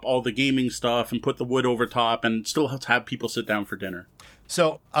cover up all the gaming stuff and put the wood over top and still have people sit down for dinner.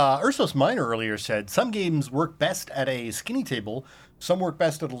 So Ursos Minor earlier said some games work best at a skinny table, some work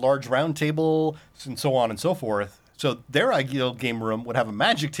best at a large round table, and so on and so forth. So their ideal game room would have a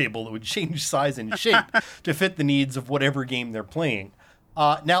magic table that would change size and shape to fit the needs of whatever game they're playing.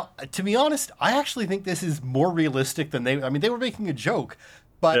 Now, to be honest, I actually think this is more realistic than they were making a joke,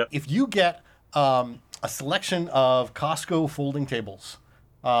 but if you get a selection of Costco folding tables,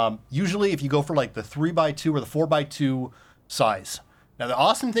 usually if you go for like the 3x2 or the 4x2 size. Now, the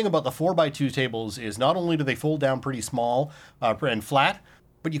awesome thing about the 4x2 tables is not only do they fold down pretty small and flat,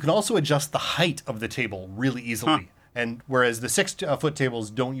 but you can also adjust the height of the table really easily. And whereas the 6-foot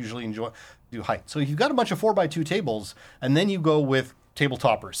tables don't usually do height. So if you've got a bunch of 4x2 tables, and then you go with table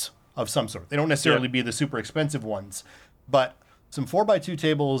toppers of some sort. They don't necessarily be the super expensive ones, but some 4x2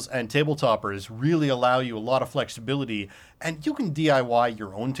 tables and table toppers really allow you a lot of flexibility, and you can DIY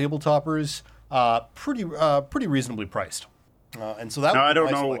your own table toppers pretty reasonably priced. And so that. Now, I don't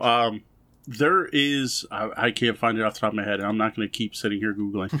know. There is, I can't find it off the top of my head, and I'm not going to keep sitting here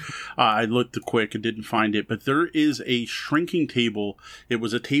Googling. I looked quick and didn't find it, but there is a shrinking table. It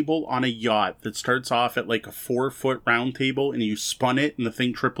was a table on a yacht that starts off at like a 4-foot round table, and you spun it, and the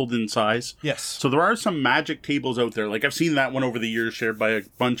thing tripled in size. Yes. So there are some magic tables out there. Like I've seen that one over the years shared by a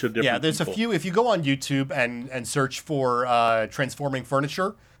bunch of different people. Yeah, there's a few. If you go on YouTube and search for transforming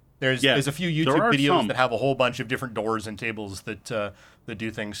furniture, there's a few YouTube videos that have a whole bunch of different doors and tables that do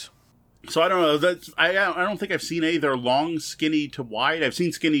things. So I don't know. I don't think I've seen they're long, skinny to wide. I've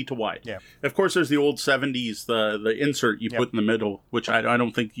seen skinny to wide. Yeah. Of course, there's the old 70s, the insert you put in the middle, which I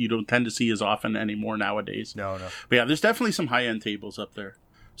don't think you don't tend to see as often anymore nowadays. No. But yeah, there's definitely some high-end tables up there.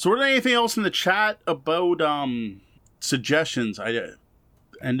 So were there anything else in the chat about suggestions? I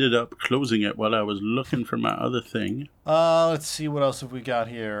ended up closing it while I was looking for my other thing. Let's see, what else have we got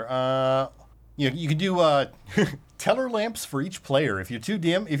here? You can do teller lamps for each player. If you're too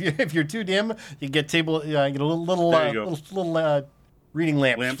dim, if you're too dim, you get get a little reading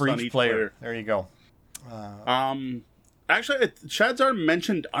lamps for each player. There you go. Actually, Shadzar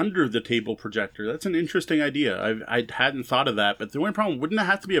mentioned under the table projector. That's an interesting idea. I hadn't thought of that, but the only problem, wouldn't it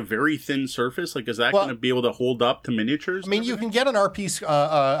have to be a very thin surface? Like, is that going to be able to hold up to miniatures? I mean, you can get an RP,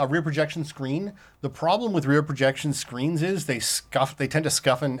 a rear projection screen. The problem with rear projection screens is they tend to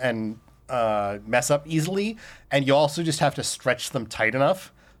scuff and mess up easily, and you also just have to stretch them tight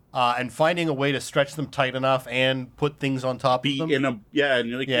enough. And finding a way to stretch them tight enough and put things on top of them. You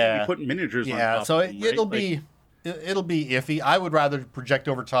put miniatures on top. Yeah, so of them, right? It'll be iffy. I would rather project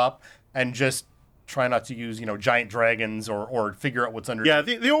over top and just try not to use, giant dragons or figure out what's under. Yeah,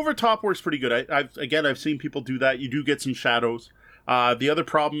 the over top works pretty good. I've seen people do that. You do get some shadows. The other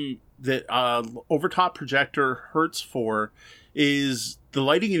problem that over top projector hurts for is the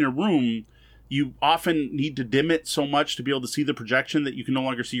lighting in your room. You often need to dim it so much to be able to see the projection that you can no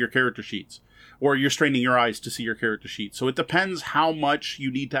longer see your character sheets, or you're straining your eyes to see your character sheets. So it depends how much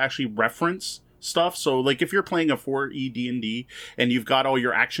you need to actually reference stuff. So like if you're playing a 4E D&D and you've got all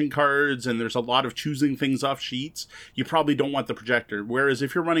your action cards and there's a lot of choosing things off sheets, you probably don't want the projector. Whereas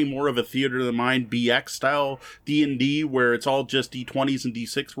if you're running more of a theater of the mind BX style D&D where it's all just D20s and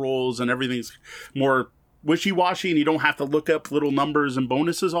D6 rolls and everything's more wishy-washy and you don't have to look up little numbers and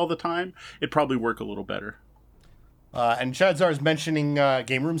bonuses all the time, it'd probably work a little better. And Chadzar is mentioning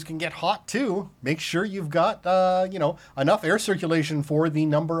game rooms can get hot too. Make sure you've got enough air circulation for the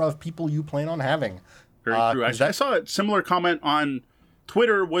number of people you plan on having. Very true. I saw a similar comment on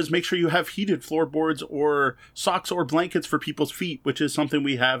Twitter was make sure you have heated floorboards or socks or blankets for people's feet, which is something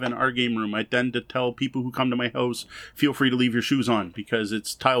we have in our game room. I tend to tell people who come to my house, feel free to leave your shoes on because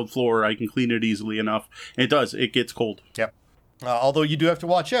it's tiled floor. I can clean it easily enough. And it gets cold. Yep. Although you do have to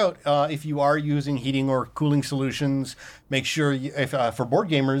watch out if you are using heating or cooling solutions. Make sure, for board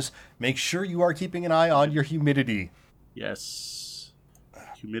gamers, make sure you are keeping an eye on your humidity. Yes.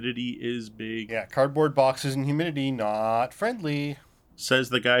 Humidity is big. Yeah, cardboard boxes and humidity, not friendly.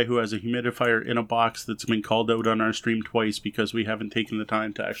 Says the guy who has a humidifier in a box that's been called out on our stream twice because we haven't taken the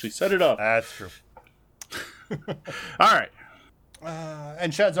time to actually set it up. That's true. All right.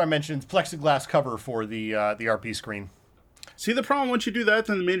 And Shadzar mentions plexiglass cover for the RP screen. See, the problem once you do that,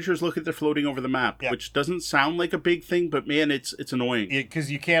 then the miniatures look like they're floating over the map, which doesn't sound like a big thing, but man, it's annoying.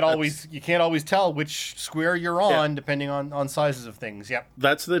 Because you can't always tell which square you're on depending on sizes of things. Yep.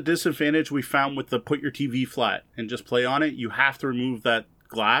 That's the disadvantage we found with the put your TV flat and just play on it. You have to remove that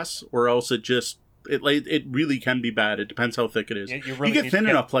glass, or else it really can be bad. It depends how thick it is. You get thin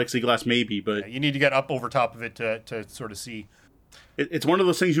enough plexiglass, maybe, but you need to get up over top of it to sort of see. It's one of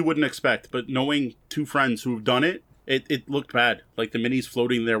those things you wouldn't expect, but knowing two friends who've done it. It looked bad. Like the minis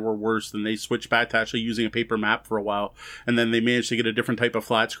floating there were worse. Then they switched back to actually using a paper map for a while. And then they managed to get a different type of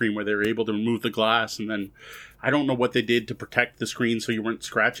flat screen where they were able to remove the glass. And then I don't know what they did to protect the screen so you weren't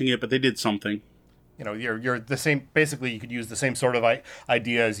scratching it, but they did something. You're the same. Basically, you could use the same sort of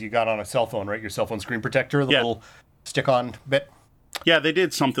idea as you got on a cell phone, right? Your cell phone screen protector, the little stick-on bit. Yeah, they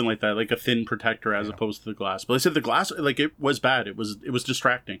did something like that, like a thin protector as opposed to the glass. But I said the glass, like it was bad. It was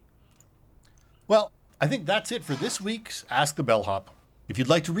distracting. Well, I think that's it for this week's Ask the Bellhop. If you'd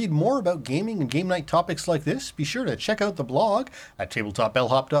like to read more about gaming and game night topics like this, be sure to check out the blog at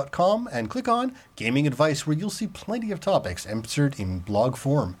tabletopbellhop.com and click on Gaming Advice, where you'll see plenty of topics answered in blog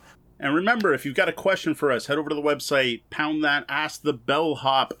form. And remember, if you've got a question for us, head over to the website, pound that Ask the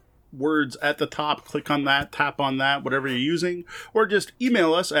Bellhop words at the top, click on that, tap on that, whatever you're using, or just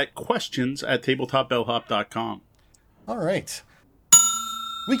email us at questions@tabletopbellhop.com. All right.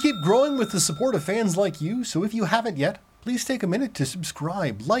 We keep growing with the support of fans like you, so if you haven't yet, please take a minute to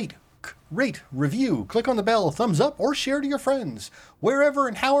subscribe, like, rate, review, click on the bell, thumbs up, or share to your friends. Wherever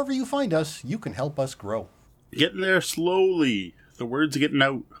and however you find us, you can help us grow. Getting there slowly. The word's getting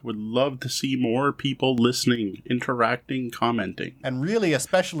out. Would love to see more people listening, interacting, commenting. And really,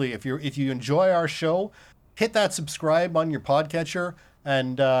 especially if you enjoy our show, hit that subscribe on your podcatcher.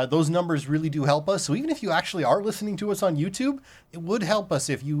 And those numbers really do help us. So even if you actually are listening to us on YouTube, it would help us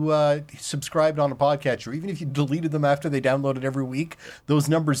if you subscribed on a podcatcher. Even if you deleted them after they downloaded every week, those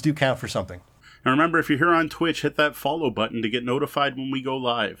numbers do count for something. And remember, if you're here on Twitch, hit that follow button to get notified when we go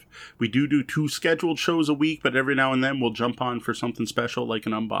live. We do 2 scheduled shows a week, but every now and then we'll jump on for something special like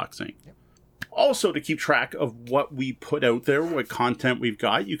an unboxing. Yep. Also, to keep track of what we put out there, what content we've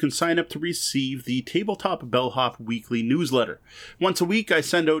got, you can sign up to receive the Tabletop Bellhop weekly newsletter. Once a week, I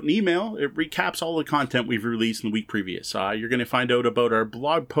send out an email. It recaps all the content we've released in the week previous. You're going to find out about our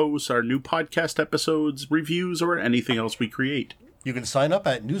blog posts, our new podcast episodes, reviews, or anything else we create. You can sign up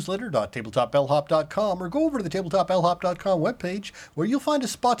at newsletter.tabletopbellhop.com or go over to the tabletopbellhop.com webpage where you'll find a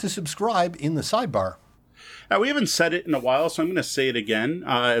spot to subscribe in the sidebar. Now, we haven't said it in a while, so I'm going to say it again.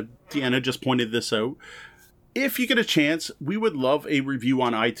 Deanna just pointed this out. If you get a chance, we would love a review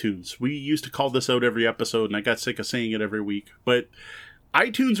on iTunes. We used to call this out every episode, and I got sick of saying it every week. But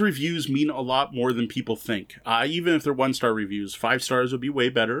iTunes reviews mean a lot more than people think. Even if they're 1-star reviews, 5 stars would be way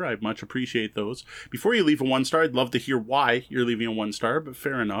better. I much appreciate those. Before you leave a 1-star, I'd love to hear why you're leaving a 1-star, but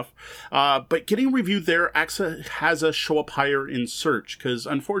fair enough. But getting reviewed there actually has us show up higher in search, because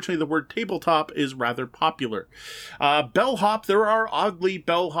unfortunately the word tabletop is rather popular. Bellhop, there are oddly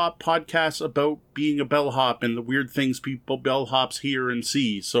bellhop podcasts about being a bellhop and the weird things people bellhops hear and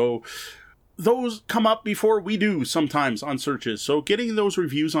see. So those come up before we do sometimes on searches. So getting those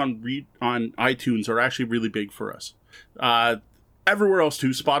reviews on iTunes are actually really big for us. Everywhere else too,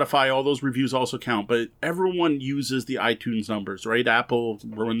 Spotify, all those reviews also count, but everyone uses the iTunes numbers, right? Apple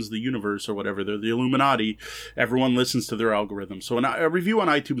runs the universe or whatever. They're the Illuminati. Everyone listens to their algorithm. So a review on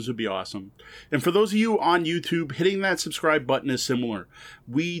iTunes would be awesome. And for those of you on YouTube, hitting that subscribe button is similar.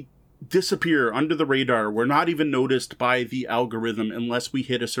 We disappear under the radar. We're not even noticed by the algorithm unless we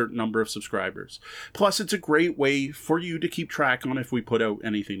hit a certain number of subscribers. Plus, it's a great way for you to keep track on if we put out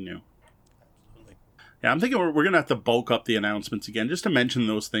anything new. Yeah, I'm thinking we're going to have to bulk up the announcements again, just to mention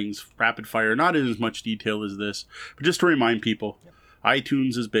those things rapid fire, not in as much detail as this, but just to remind people. Yep.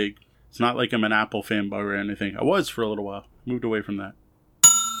 iTunes is big. It's not like I'm an Apple fanboy or anything. I was for a little while. Moved away from that.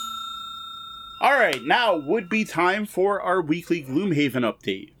 All right, now would be time for our weekly Gloomhaven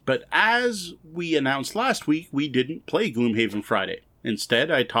update. But as we announced last week, we didn't play Gloomhaven Friday. Instead,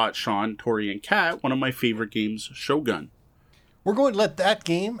 I taught Sean, Tori, and Kat one of my favorite games, Shogun. We're going to let that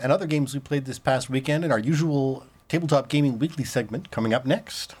game and other games we played this past weekend in our usual Tabletop Gaming Weekly segment coming up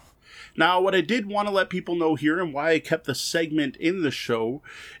next. Now, what I did want to let people know here and why I kept the segment in the show,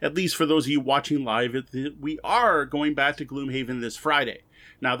 at least for those of you watching live, is that we are going back to Gloomhaven this Friday.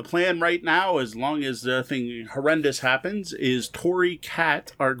 Now, the plan right now, as long as nothing horrendous happens, is Tori,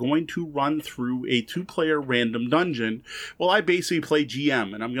 Kat are going to run through a 2-player random dungeon. Well, I basically play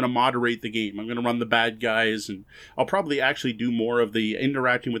GM, and I'm going to moderate the game. I'm going to run the bad guys, and I'll probably actually do more of the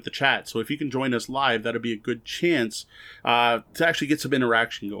interacting with the chat. So if you can join us live, that'll be a good chance to actually get some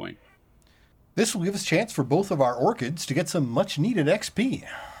interaction going. This will give us a chance for both of our orchids to get some much-needed XP.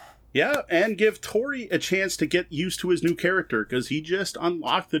 Yeah, and give Tori a chance to get used to his new character, because he just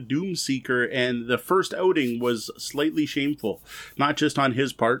unlocked the Doomseeker, and the first outing was slightly shameful. Not just on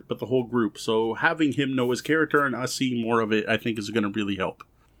his part, but the whole group. So having him know his character and us seeing more of it, I think is going to really help.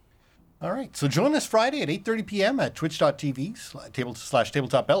 All right, so join us Friday at 8:30 p.m. at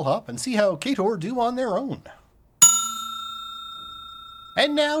twitch.tv/tabletopbellhop and see how Kator do on their own.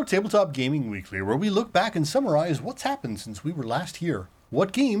 And now, Tabletop Gaming Weekly, where we look back and summarize what's happened since we were last here.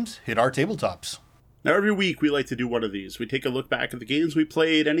 What games hit our tabletops? Now, every week we like to do one of these. We take a look back at the games we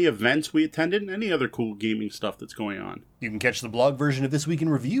played, any events we attended, and any other cool gaming stuff that's going on. You can catch the blog version of This Week in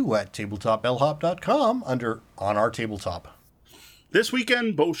Review at tabletopbellhop.com under On Our Tabletop. This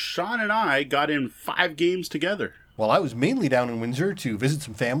weekend, both Sean and I got in 5 games together. While I was mainly down in Windsor to visit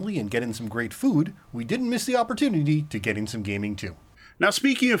some family and get in some great food, we didn't miss the opportunity to get in some gaming too. Now,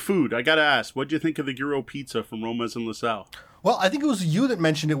 speaking of food, I gotta ask, what'd you think of the gyro pizza from Roma's in LaSalle? Well, I think it was you that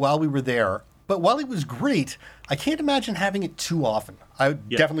mentioned it while we were there. But while it was great, I can't imagine having it too often. I would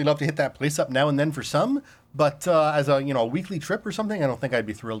definitely love to hit that place up now and then for some, but as a weekly trip or something, I don't think I'd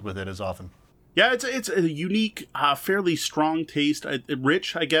be thrilled with it as often. Yeah, it's a unique, fairly strong taste.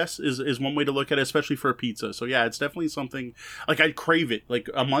 Rich, I guess, is one way to look at it, especially for a pizza. So yeah, it's definitely something, like I'd crave it. Like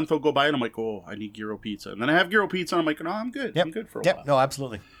a month will go by and I'm like, oh, I need gyro pizza. And then I have gyro pizza and I'm like, no, I'm good. Yep. I'm good for a while. No,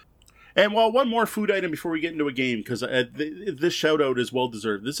 absolutely. And well, one more food item before we get into a game, because this shout-out is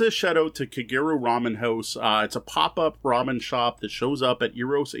well-deserved. This is a shout-out to Kagero Ramen House. It's a pop-up ramen shop that shows up at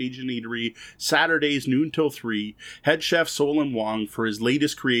Eros Asian Eatery Saturdays, noon till 3. Head chef Solon Wong for his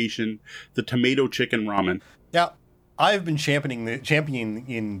latest creation, the tomato chicken ramen. Now, I've been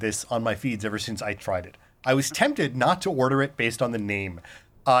championing this on my feeds ever since I tried it. I was tempted not to order it based on the name.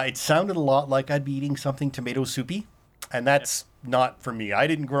 It sounded a lot like I'd be eating something tomato soupy, and that's not for me. I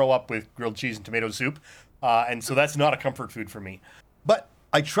didn't grow up with grilled cheese and tomato soup, and so that's not a comfort food for me. But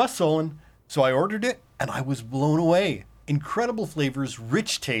I trust Solon, so I ordered it, and I was blown away. Incredible flavors,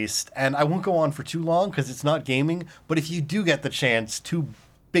 rich taste, and I won't go on for too long because it's not gaming, but if you do get the chance, 2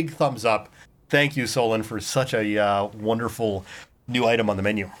 big thumbs up. Thank you, Solon, for such a wonderful new item on the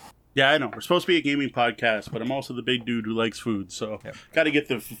menu. Yeah, I know. We're supposed to be a gaming podcast, but I'm also the big dude who likes food, so got to get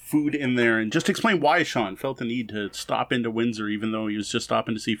the food in there. And just explain why Sean felt the need to stop into Windsor, even though he was just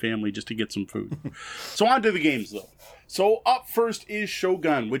stopping to see family just to get some food. So on to the games, though. So up first is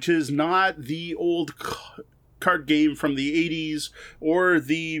Shogun, which is not the old card game from the 80s, or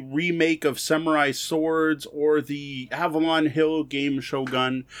the remake of Samurai Swords, or the Avalon Hill game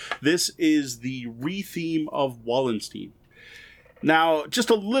Shogun. This is the re-theme of Wallenstein. Now,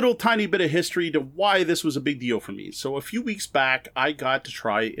 just a little tiny bit of history to why this was a big deal for me. So a few weeks back, I got to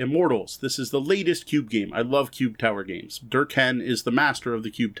try Immortals. This is the latest Cube game. I love Cube Tower games. Dirk Henn is the master of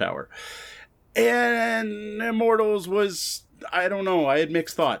the Cube Tower. And Immortals was, I don't know, I had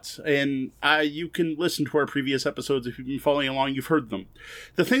mixed thoughts. And you can listen to our previous episodes if you've been following along, you've heard them.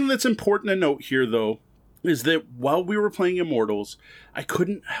 The thing that's important to note here, though, is that while we were playing Immortals, I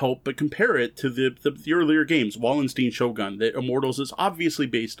couldn't help but compare it to the earlier games, Wallenstein Shogun, that Immortals is obviously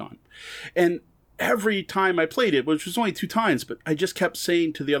based on. And every time I played it, which was only 2 times, but I just kept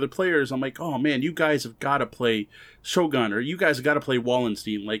saying to the other players, I'm like, oh man, you guys have got to play Shogun, or you guys have got to play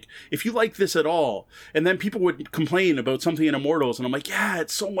Wallenstein. Like, if you like this at all. And then people would complain about something in Immortals, and I'm like, yeah,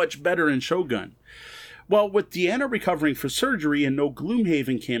 it's so much better in Shogun. Well, with Deanna recovering for surgery and no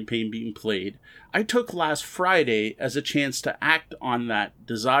Gloomhaven campaign being played, I took last Friday as a chance to act on that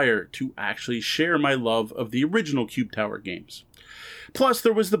desire to actually share my love of the original Cube Tower games. Plus,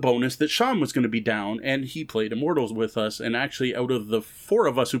 there was the bonus that Sean was going to be down, and he played Immortals with us, and actually, out of the 4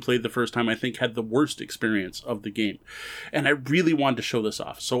 of us who played the first time, I think had the worst experience of the game. And I really wanted to show this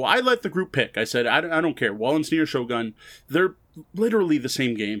off. So I let the group pick. I said, I don't care. Wallenstein or Shogun, they're literally the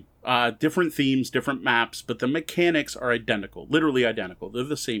same game. Different themes, different maps, but the mechanics are identical. Literally identical. They're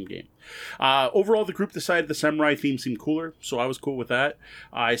the same game. Overall, the group decided the samurai theme seemed cooler, so I was cool with that.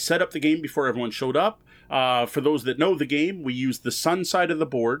 I set up the game before everyone showed up. For those that know the game, we use the sun side of the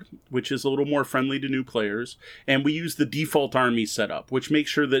board, which is a little more friendly to new players, and we use the default army setup, which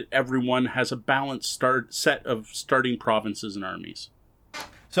makes sure that everyone has a balanced set of starting provinces and armies.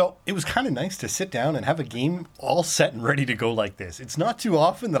 So it was kind of nice to sit down and have a game all set and ready to go like this. It's not too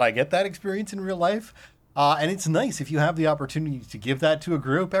often that I get that experience in real life. And it's nice if you have the opportunity to give that to a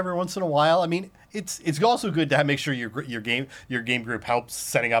group every once in a while. I mean, it's also good to make sure your game group helps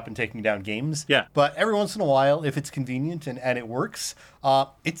setting up and taking down games. Yeah. But every once in a while, if it's convenient and it works,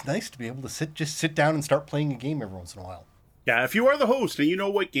 it's nice to be able to sit down and start playing a game every once in a while. Yeah, if you are the host and you know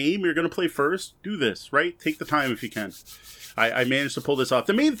what game you're going to play first, do this, right? Take the time if you can. I managed to pull this off.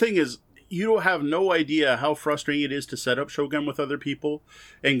 The main thing is, you don't have no idea how frustrating it is to set up Shogun with other people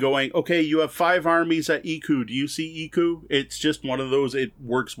and going, okay, you have 5 armies at Iku. Do you see Iku? It's just one of those. It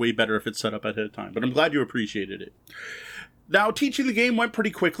works way better if it's set up ahead of time. But I'm glad you appreciated it. Now, teaching the game went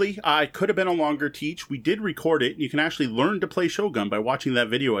pretty quickly. It could have been a longer teach. We did record it. You can actually learn to play Shogun by watching that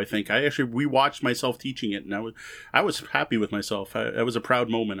video, I think. I actually rewatched myself teaching it, and I was happy with myself. It was a proud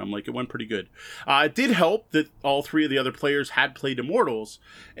moment. I'm like, it went pretty good. It did help that all 3 of the other players had played Immortals,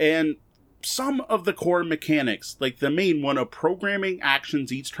 and some of the core mechanics, like the main one of programming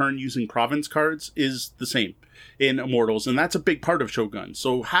actions each turn using province cards, is the same in Immortals, and that's a big part of Shogun.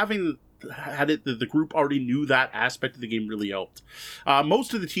 So having the group already knew that aspect of the game really helped.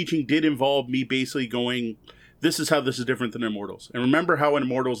 Most of the teaching did involve me basically going, this is how this is different than Immortals. And remember how in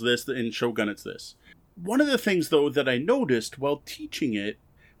Immortals this, in Shogun it's this. One of the things, though, that I noticed while teaching it,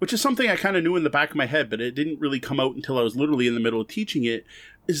 which is something I kind of knew in the back of my head, but it didn't really come out until I was literally in the middle of teaching it,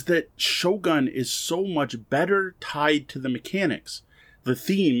 is that Shogun is so much better tied to the mechanics. The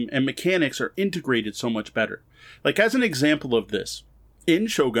theme and mechanics are integrated so much better. Like, as an example of this, in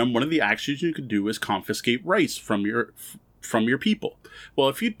Shogun, one of the actions you can do is confiscate rice from your people. Well,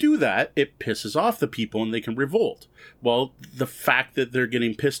 if you do that, it pisses off the people and they can revolt. Well, the fact that they're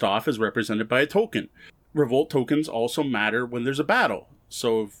getting pissed off is represented by a token. Revolt tokens also matter when there's a battle.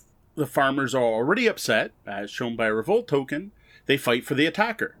 So if the farmers are already upset, as shown by a revolt token, they fight for the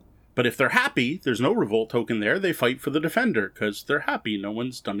attacker. But if they're happy, there's no revolt token there, they fight for the defender, because they're happy, no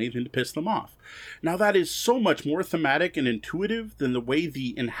one's done anything to piss them off. Now that is so much more thematic and intuitive than the way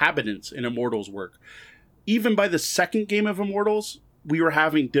the inhabitants in Immortals work. Even by the second game of Immortals, we were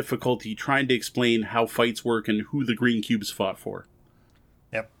having difficulty trying to explain how fights work and who the green cubes fought for.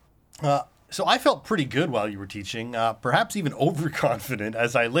 Yep. So I felt pretty good while you were teaching, perhaps even overconfident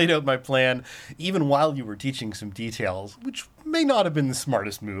as I laid out my plan, even while you were teaching some details, which may not have been the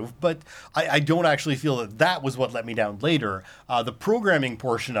smartest move, but I don't actually feel that was what let me down later. The programming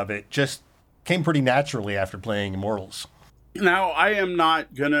portion of it just came pretty naturally after playing Immortals. Now, I am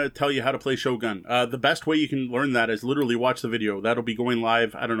not going to tell you how to play Shogun. The best way you can learn that is literally watch the video. That'll be going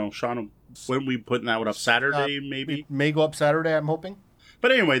live, I don't know, Sean, when are we putting that one up? Saturday, maybe? It may go up Saturday, I'm hoping.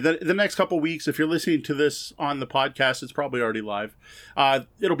 But anyway, the next couple weeks, if you're listening to this on the podcast, it's probably already live.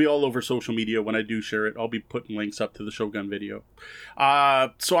 It'll be all over social media when I do share it. I'll be putting links up to the Shogun video.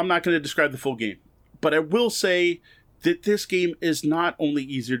 So I'm not going to describe the full game. But I will say that this game is not only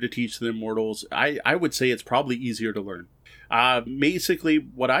easier to teach than Immortals. I would say it's probably easier to learn. Basically,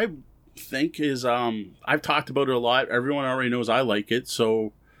 what I think is, I've talked about it a lot. Everyone already knows I like it,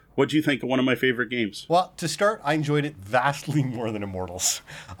 so what do you think of one of my favorite games? Well, to start, I enjoyed it vastly more than Immortals.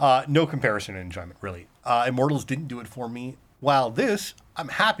 No comparison in enjoyment, really. Immortals didn't do it for me. While this, I'm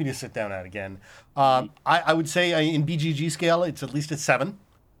happy to sit down at again. I would say in BGG scale, it's at least a 7.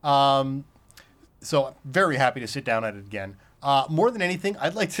 So I'm very happy to sit down at it again. More than anything,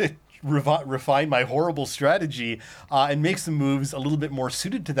 I'd like to refine my horrible strategy and make some moves a little bit more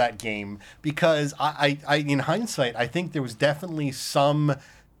suited to that game, because I in hindsight, I think there was definitely some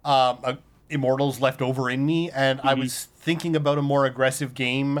Immortals left over in me, and I was thinking about a more aggressive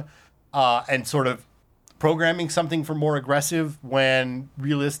game and sort of programming something for more aggressive, when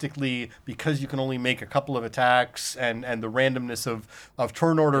realistically, because you can only make a couple of attacks and the randomness of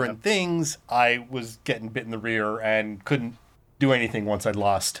turn order and things, I was getting bit in the rear and couldn't do anything once I'd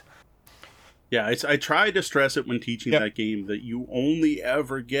lost. Yeah, I try to stress it when teaching that game that you only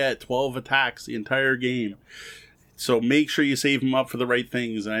ever get 12 attacks the entire game. So make sure you save them up for the right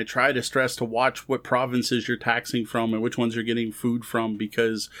things. And I try to stress to watch what provinces you're taxing from and which ones you're getting food from,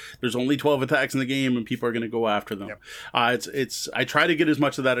 because there's only 12 attacks in the game and people are going to go after them. Yep. I try to get as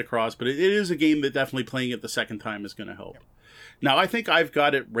much of that across, but it is a game that definitely playing it the second time is going to help. Yep. Now, I think I've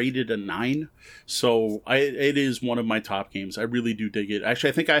got it rated a 9, so it is one of my top games. I really do dig it.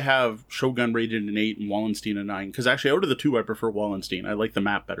 Actually, I think I have Shogun rated an 8 and Wallenstein a 9, because actually out of the two, I prefer Wallenstein. I like the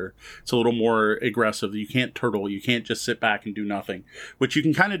map better. It's a little more aggressive. You can't turtle. You can't just sit back and do nothing, which you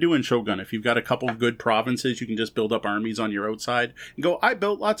can kind of do in Shogun. If you've got a couple of good provinces, you can just build up armies on your outside and go, I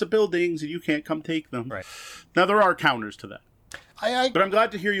built lots of buildings, and you can't come take them. Right. Now, there are counters to that. But I'm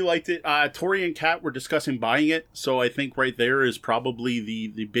glad to hear you liked it. Tori and Kat were discussing buying it, so I think right there is probably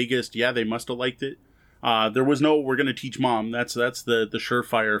the biggest, they must have liked it. There was no, we're going to teach mom. That's the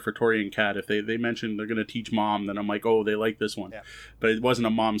surefire for Tori and Kat. If they mentioned they're going to teach mom, then I'm like, oh, they like this one. Yeah. But it wasn't a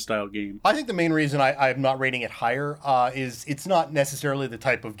mom-style game. I think the main reason I'm not rating it higher is it's not necessarily the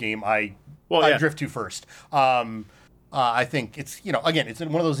type of game I drift to first. I think it's, again, it's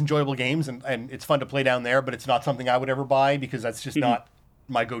one of those enjoyable games, and it's fun to play down there, but it's not something I would ever buy because that's just not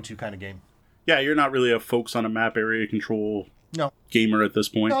my go-to kind of game. Yeah, you're not really a focus on a map area control gamer at this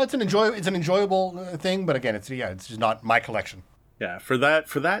point. No, it's an enjoyable thing, but again, it's just not my collection. Yeah, for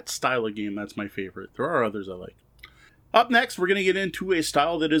that style of game, that's my favorite. There are others I like. Up next, we're going to get into a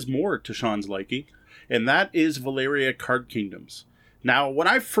style that is more to Sean's liking, and that is Valeria Card Kingdoms. Now, when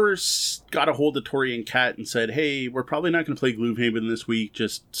I first got a hold of Tori and Kat and said, hey, we're probably not going to play Gloomhaven this week,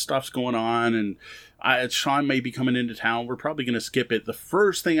 just stuff's going on, and Sean may be coming into town, we're probably going to skip it. The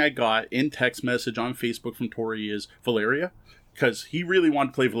first thing I got in text message on Facebook from Tori is Valeria, because he really wanted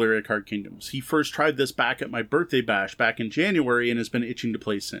to play Valeria Card Kingdoms. He first tried this back at my birthday bash back in January and has been itching to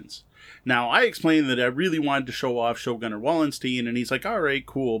play since. Now, I explained that I really wanted to show off Shogun or Wallenstein, and he's like, all right,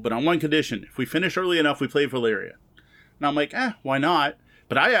 cool, but on one condition. If we finish early enough, we play Valeria. And I'm like, why not?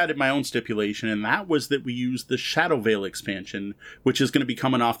 But I added my own stipulation, and that was that we use the Shadowvale expansion, which is going to be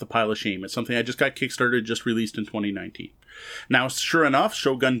coming off the pile of shame. It's something I just got kickstarted, just released in 2019. Now, sure enough,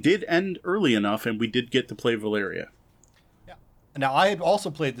 Shogun did end early enough, and we did get to play Valeria. Yeah. Now, I had also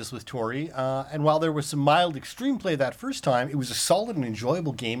played this with Tori, and while there was some mild extreme play that first time, it was a solid and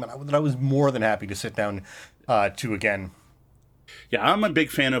enjoyable game, and that I was more than happy to sit down to again. Yeah, I'm a big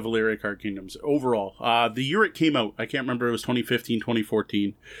fan of Valeria Card Kingdoms overall. The year it came out, I can't remember, it was 2015,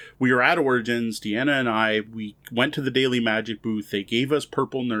 2014. We were at Origins, Deanna and we went to the Daily Magic booth. They gave us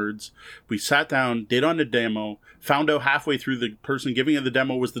purple nerds. We sat down, did on a demo, found out halfway through the person giving it the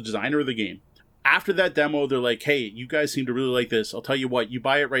demo was the designer of the game. After that demo, they're like, hey, you guys seem to really like this. I'll tell you what, you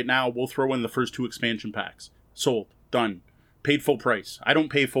buy it right now, we'll throw in the first 2 expansion packs. Sold. Done. Paid full price. I don't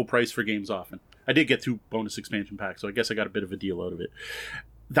pay full price for games often. I did get 2 bonus expansion packs, so I guess I got a bit of a deal out of it.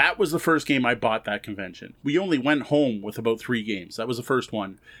 That was the first game I bought that convention. We only went home with about 3 games. That was the first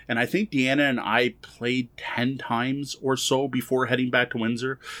one. And I think Deanna and I played 10 times or so before heading back to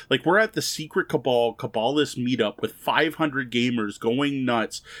Windsor. Like, we're at the Secret Cabal Cabalist meetup with 500 gamers going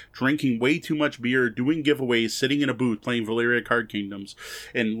nuts, drinking way too much beer, doing giveaways, sitting in a booth playing Valeria Card Kingdoms.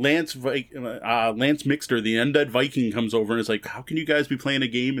 And Lance Mixter, the Undead Viking, comes over and is like, how can you guys be playing a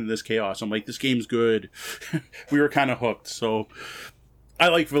game in this chaos? I'm like, this game's good. We were kind of hooked, so I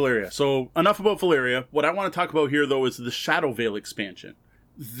like Valeria. So enough about Valeria. What I want to talk about here, though, is the Shadowvale expansion.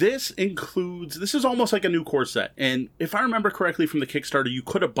 This is almost like a new core set. And if I remember correctly from the Kickstarter, you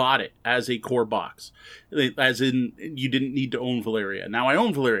could have bought it as a core box. As in, you didn't need to own Valeria. Now I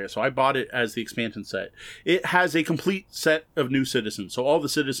own Valeria, so I bought it as the expansion set. It has a complete set of new citizens. So all the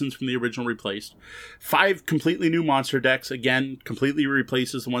citizens from the original replaced. 5 completely new monster decks. Again, completely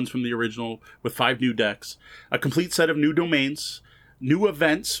replaces the ones from the original with 5 new decks. A complete set of new domains. New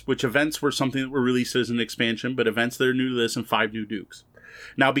events, which events were something that were released as an expansion, but events that are new to this, and 5 new dukes.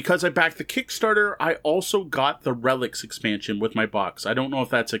 Now, because I backed the Kickstarter, I also got the Relics expansion with my box. I don't know if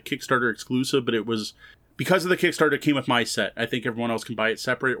that's a Kickstarter exclusive, but it was, because of the Kickstarter, it came with my set. I think everyone else can buy it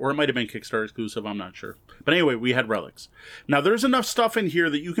separate, or it might have been Kickstarter exclusive, I'm not sure. But anyway, we had Relics. Now, there's enough stuff in here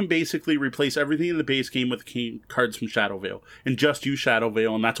that you can basically replace everything in the base game with cards from Shadowvale, and just use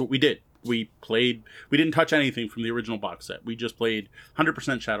Shadowvale, and that's what we did. We didn't touch anything from the original box set. We just played 100%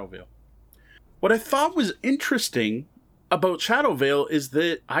 Shadowvale. What I thought was interesting about Shadowvale is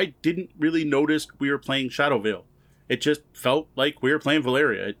that I didn't really notice we were playing Shadowvale. It just felt like we were playing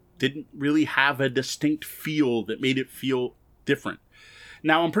Valeria. It didn't really have a distinct feel that made it feel different.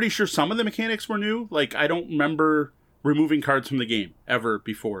 Now, I'm pretty sure some of the mechanics were new. Like, I don't remember removing cards from the game ever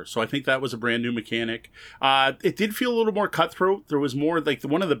before. So I think that was a brand new mechanic. It did feel a little more cutthroat. There was more like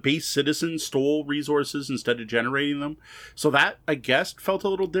one of the base citizens stole resources instead of generating them. So that, I guess, felt a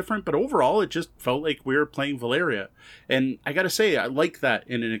little different. But overall, it just felt like we were playing Valeria. And I got to say, I like that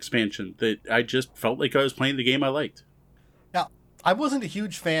in an expansion, that I just felt like I was playing the game I liked. Now, I wasn't a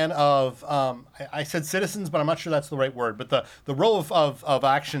huge fan of, I said citizens, but I'm not sure that's the right word, but the row of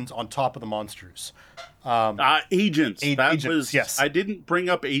actions on top of the monsters. Agents. Agents, yes. I didn't bring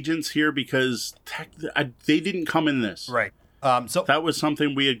up agents here because they didn't come in this. Right. So that was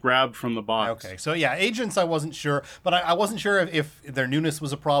something we had grabbed from the box. Okay. So yeah, agents, I wasn't sure, but I wasn't sure if their newness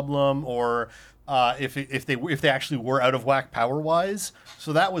was a problem or if they actually were out of whack power wise.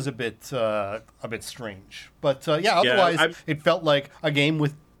 So that was a bit strange. But otherwise, it felt like a game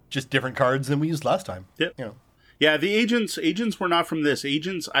with just different cards than we used last time. Yep. You know. Yeah, the agents were not from this.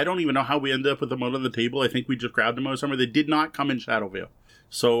 Agents, I don't even know how we ended up with them out on the table. I think we just grabbed them out somewhere. They did not come in Shadowvale.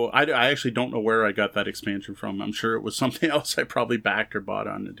 So I actually don't know where I got that expansion from. I'm sure it was something else I probably backed or bought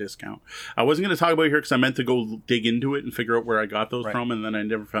on a discount. I wasn't going to talk about it here because I meant to go dig into it and figure out where I got those from, and then I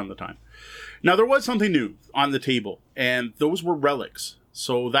never found the time. Now, there was something new on the table, and those were relics.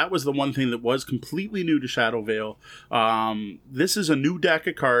 So that was the one thing that was completely new to Shadowvale. This is a new deck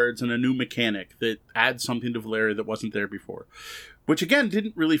of cards and a new mechanic that adds something to Valeria that wasn't there before. Which, again,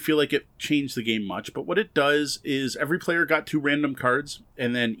 didn't really feel like it changed the game much. But what it does is every player got 2 random cards,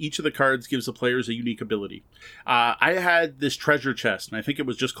 and then each of the cards gives the players a unique ability. I had this treasure chest, and I think it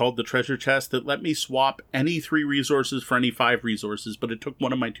was just called the treasure chest, that let me swap any 3 resources for any 5 resources, but it took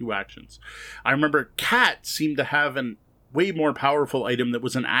one of my 2 actions. I remember Cat seemed to have an way more powerful item that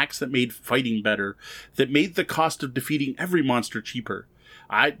was an axe that made fighting better, that made the cost of defeating every monster cheaper.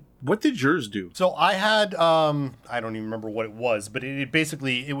 What did yours do? So I had I don't even remember what it was, but it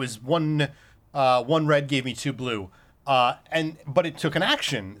basically it was one red gave me 2 blue, but it took an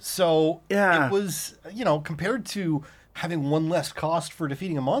action. So yeah. It was, compared to having 1 less cost for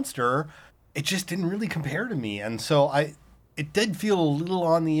defeating a monster, it just didn't really compare to me, and so it did feel a little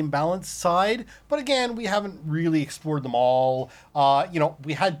on the imbalanced side, but again, we haven't really explored them all.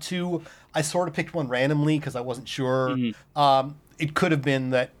 We had 2. I sort of picked one randomly because I wasn't sure. Mm-hmm. It could have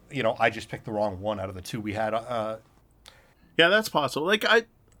been that, I just picked the wrong one out of the 2 we had. Yeah, that's possible. Like,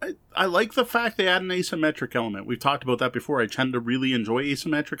 I like the fact they add an asymmetric element. We've talked about that before. I tend to really enjoy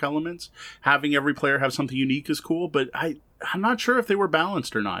asymmetric elements. Having every player have something unique is cool, but I'm not sure if they were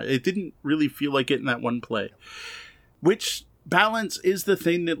balanced or not. It didn't really feel like it in that one play. Which balance is the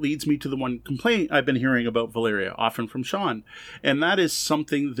thing that leads me to the one complaint I've been hearing about Valeria, often from Sean. And that is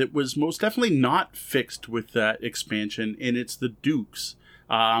something that was most definitely not fixed with that expansion, and it's the Dukes.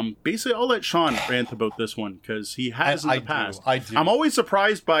 Basically, I'll let Sean rant about this one, because he has in the past. I do. I'm always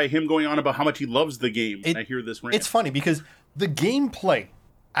surprised by him going on about how much he loves the game when I hear this rant. It's funny, because the gameplay,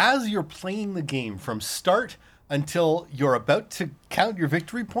 as you're playing the game from start until you're about to count your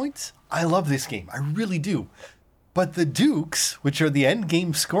victory points, I love this game. I really do. But the Dukes, which are the end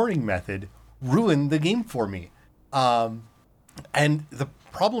game scoring method, ruin the game for me. And the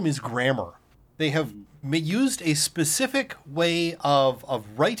problem is grammar. They have used a specific way of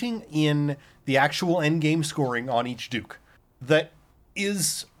writing in the actual end game scoring on each Duke that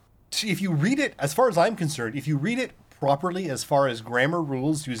is, if you read it, as far as I'm concerned, if you read it properly as far as grammar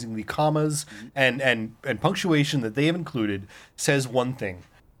rules using the commas and punctuation that they have included, says one thing.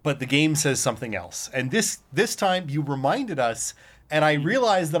 But the game says something else. And this time you reminded us, and I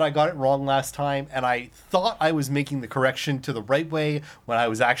realized that I got it wrong last time, and I thought I was making the correction to the right way when I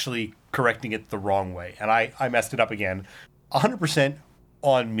was actually correcting it the wrong way. And I messed it up again. 100%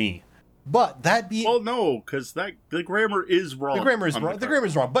 on me. But that being... Well, no, because the grammar is wrong. The grammar is wrong. The grammar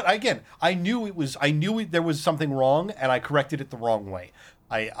is wrong. But again, I knew there was something wrong, and I corrected it the wrong way.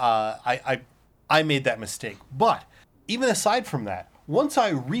 I made that mistake. But even aside from that, once I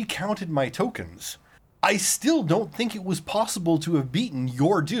recounted my tokens, I still don't think it was possible to have beaten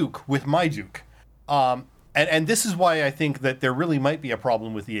your Duke with my Duke. And this is why I think that there really might be a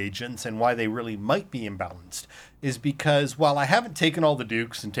problem with the agents and why they really might be imbalanced, is because while I haven't taken all the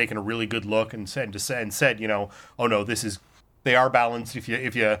Dukes and taken a really good look and said, oh no, they are balanced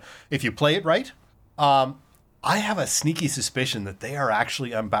if you play it right. I have a sneaky suspicion that they are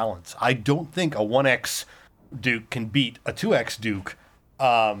actually unbalanced. I don't think a 1x Duke can beat a 2x Duke,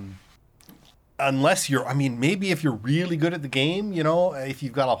 unless maybe if you're really good at the game, if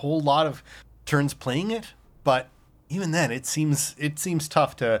you've got a whole lot of turns playing it. But even then, it seems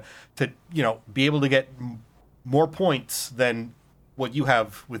tough to be able to get more points than what you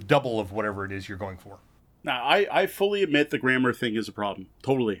have with double of whatever it is you're going for. Now, I fully admit the grammar thing is a problem.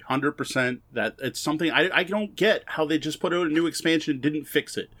 Totally. 100%. That it's something I don't get how they just put out a new expansion and didn't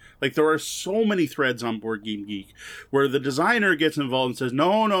fix it. Like, there are so many threads on Board Game Geek where the designer gets involved and says,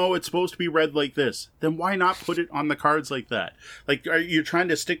 no, it's supposed to be read like this. Then why not put it on the cards like that? Like, are you trying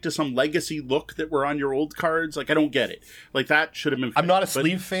to stick to some legacy look that were on your old cards? Like, I don't get it. Like, that should have been fixed. I'm not a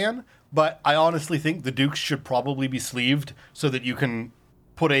sleeve fan, but I honestly think the Dukes should probably be sleeved so that you can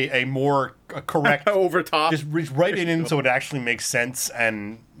put a more correct over top, just write it in so it actually makes sense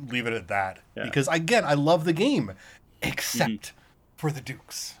and leave it at that. Yeah. Because again, I love the game, except for the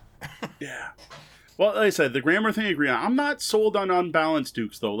Dukes. Yeah. Well, like I said, the grammar thing I agree on. I'm not sold on unbalanced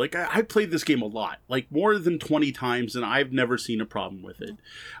Dukes, though. Like, I played this game a lot, like more than 20 times, and I've never seen a problem with it.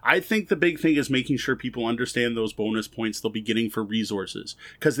 I think the big thing is making sure people understand those bonus points they'll be getting for resources.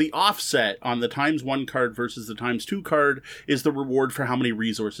 Because the offset on the ×1 card versus the ×2 card is the reward for how many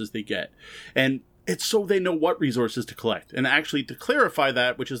resources they get. And it's so they know what resources to collect. And actually, to clarify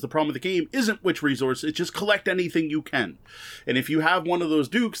that, which is the problem with the game, isn't which resource, it's just collect anything you can. And if you have one of those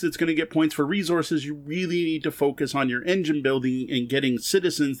Dukes that's going to get points for resources, you really need to focus on your engine building and getting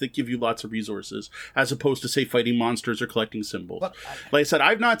citizens that give you lots of resources, as opposed to, say, fighting monsters or collecting symbols. Like I said,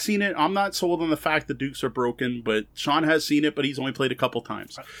 I've not seen it. I'm not sold on the fact that Dukes are broken, but Sean has seen it, but he's only played a couple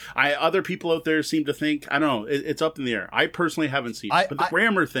times. Other people out there seem to think, I don't know, it's up in the air. I personally haven't seen it. But the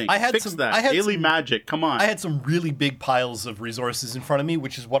grammar thing, fix that. Daily magic, come on. I had some really big piles of resources in front of me,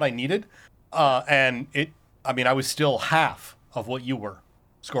 which is what I needed. And I was still half of what you were,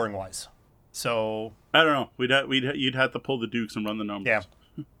 scoring-wise. So I don't know. You'd have to pull the Dukes and run the numbers.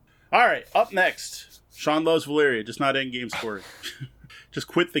 Yeah. All right, up next. Sean loves Valeria, just not end game scoring. Just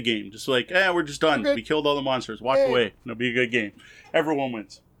quit the game. Just like, we're just done. Okay. We killed all the monsters. Walk away. It'll be a good game. Everyone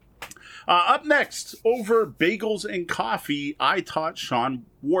wins. Up next, over bagels and coffee, I taught Sean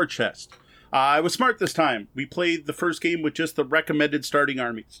War Chest. I was smart this time. We played the first game with just the recommended starting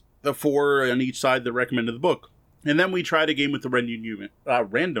armies, the 4 on each side that recommended the book. And then we tried a game with the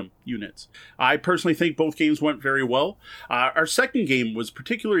random units. I personally think both games went very well. Our second game was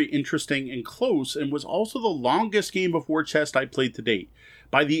particularly interesting and close, and was also the longest game of War Chest I played to date.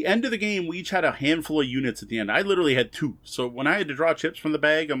 By the end of the game, we each had a handful of units at the end. I literally had 2. So when I had to draw chips from the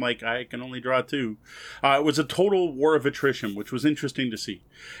bag, I'm like, I can only draw 2. It was a total war of attrition, which was interesting to see.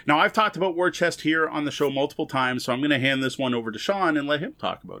 Now, I've talked about War Chest here on the show multiple times, so I'm going to hand this one over to Sean and let him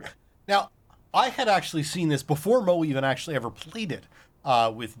talk about it. Now, I had actually seen this before Mo even actually ever played it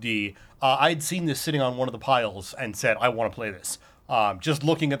with D. I'd seen this sitting on one of the piles and said, I want to play this. Just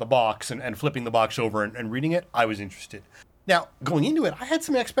looking at the box and flipping the box over and reading it, I was interested. Now, going into it, I had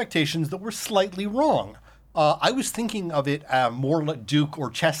some expectations that were slightly wrong. I was thinking of it more like Duke or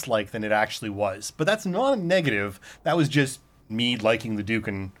chess-like than it actually was. But that's not a negative. That was just me liking the Duke,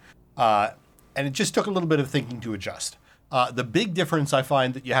 and it just took a little bit of thinking to adjust. The big difference I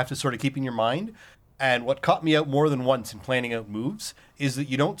find that you have to sort of keep in your mind, and what caught me out more than once in planning out moves, is that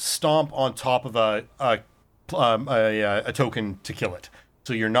you don't stomp on top of a token to kill it.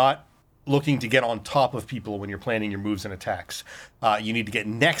 So you're not looking to get on top of people when you're planning your moves and attacks. You need to get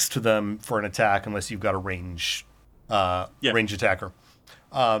next to them for an attack unless you've got a range attacker.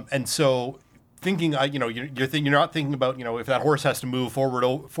 And so thinking, you're not thinking about, if that horse has to move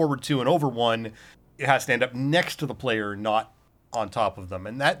forward 2 and over 1, it has to end up next to the player, not on top of them.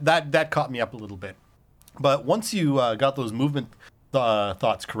 And that caught me up a little bit. But once you got those movement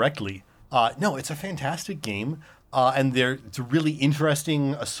thoughts correctly, no, it's a fantastic game. And it's a really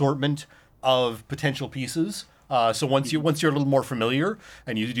interesting assortment of potential pieces. So once you're a little more familiar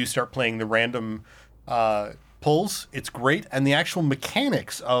and you do start playing the random pulls, it's great. And the actual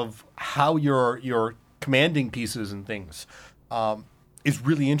mechanics of how you're commanding pieces and things is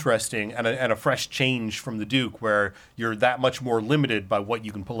really interesting and a fresh change from the Duke, where you're that much more limited by what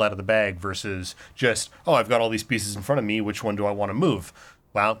you can pull out of the bag versus just, I've got all these pieces in front of me. Which one do I want to move?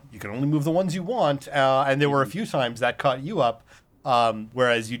 Well, you can only move the ones you want, and there were a few times that caught you up,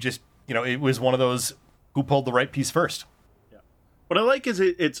 whereas you just, it was one of those who pulled the right piece first. Yeah. What I like is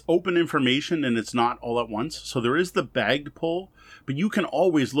it's open information and it's not all at once. So there is the bagged pull, but you can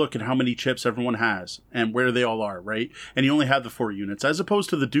always look at how many chips everyone has and where they all are, right? And you only have the 4 units, as opposed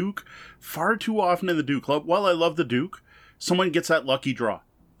to the Duke. Far too often in the Duke Club, while I love the Duke, someone gets that lucky draw.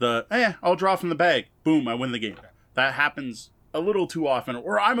 I'll draw from the bag. Boom, I win the game. That happens a little too often,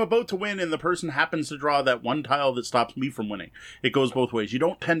 or I'm about to win and the person happens to draw that one tile that stops me from winning. It goes both ways. You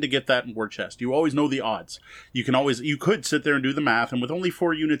don't tend to get that in War Chest. You always know the odds. You could sit there and do the math, and with only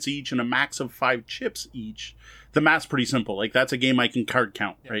 4 units each and a max of 5 chips each, the math's pretty simple. Like, that's a game I can card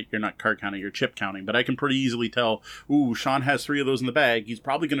count, right? You're not card counting, you're chip counting. But I can pretty easily tell, ooh, Sean has 3 of those in the bag. He's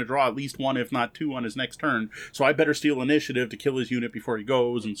probably going to draw at least 1, if not 2, on his next turn. So I better steal initiative to kill his unit before he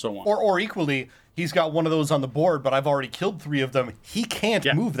goes, and so on. Or equally, he's got one of those on the board, but I've already killed 3 of them. He can't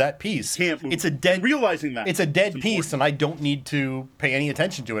move that piece. Can't move. It's a dead... Realizing that. It's a dead piece, and I don't need to pay any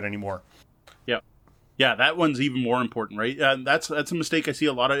attention to it anymore. Yeah, that one's even more important, right? That's a mistake I see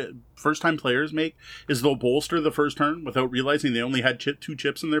a lot of first-time players make, is they'll bolster the first turn without realizing they only had 2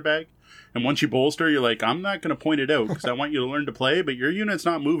 chips in their bag. And once you bolster, you're like, I'm not going to point it out because I want you to learn to play, but your unit's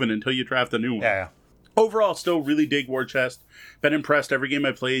not moving until you draft a new one. Yeah. Overall, still really dig War Chest. Been impressed every game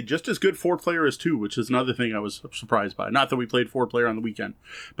I played. Just as good 4-player as 2, which is another thing I was surprised by. Not that we played 4-player on the weekend,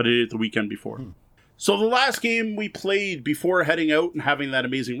 but it did the weekend before. So the last game we played before heading out and having that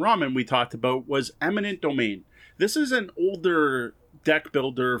amazing ramen we talked about was Eminent Domain. This is an older deck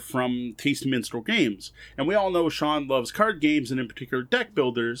builder from Tasty Minstrel Games. And we all know Sean loves card games and in particular deck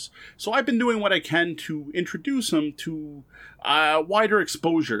builders. So I've been doing what I can to introduce him to a wider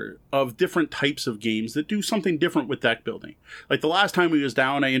exposure of different types of games that do something different with deck building. Like the last time he was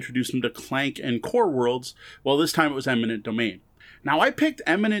down, I introduced him to Clank and Core Worlds. Well, this time it was Eminent Domain. Now, I picked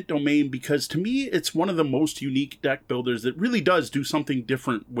Eminent Domain because, to me, it's one of the most unique deck builders that really does do something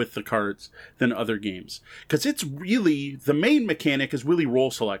different with the cards than other games. Because it's really, the main mechanic is really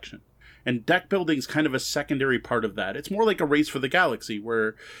role selection. And deck building is kind of a secondary part of that. It's more like a Race for the Galaxy,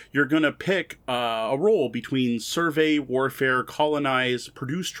 where you're going to pick a role between survey, warfare, colonize,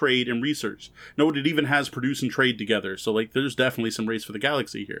 produce, trade, and research. Note it even has produce and trade together, so like there's definitely some Race for the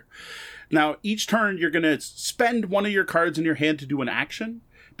Galaxy here. Now, each turn, you're going to spend one of your cards in your hand to do an action,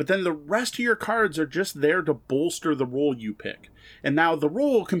 but then the rest of your cards are just there to bolster the role you pick. And now the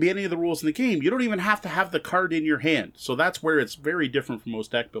role can be any of the roles in the game. You don't even have to have the card in your hand. So that's where it's very different from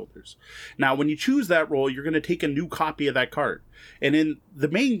most deck builders. Now, when you choose that role, you're going to take a new copy of that card. And in the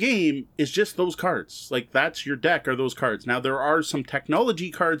main game is just those cards. Like, that's your deck, are those cards. Now, there are some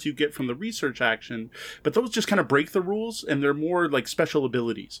technology cards you get from the research action, but those just kind of break the rules, and they're more like special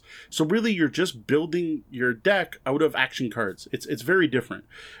abilities. So really, you're just building your deck out of action cards. It's very different.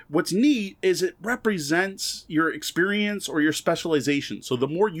 What's neat is it represents your experience or your specialization. So the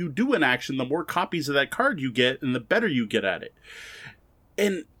more you do an action, the more copies of that card you get, and the better you get at it.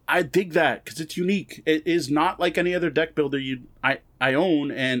 And I dig that because it's unique. It is not like any other deck builder I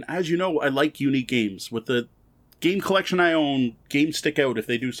own, and as you know, I like unique games. With the game collection I own, games stick out if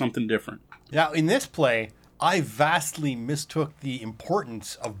they do something different. Now, in this play, I vastly mistook the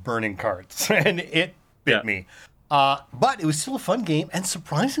importance of burning cards, and it bit me. But it was still a fun game and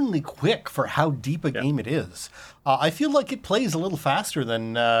surprisingly quick for how deep a game it is. I feel like it plays a little faster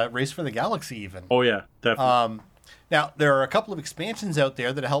than Race for the Galaxy even. Oh, yeah, definitely. Now, there are a couple of expansions out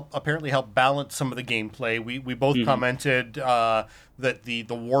there that apparently help balance some of the gameplay. We both commented that the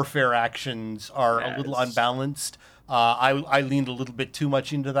warfare actions are a little unbalanced. I leaned a little bit too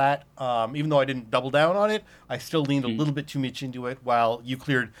much into that. Even though I didn't double down on it, I still leaned a little bit too much into it, while you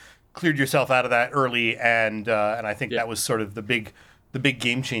cleared yourself out of that early, and I think that was sort of the big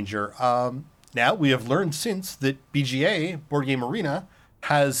game changer. Now, we have learned since that BGA, Board Game Arena,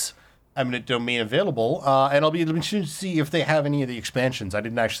 has Eminent Domain available, and I'll be interested to see if they have any of the expansions. I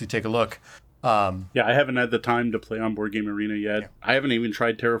didn't actually take a look. I haven't had the time to play on Board Game Arena yet. Yeah. I haven't even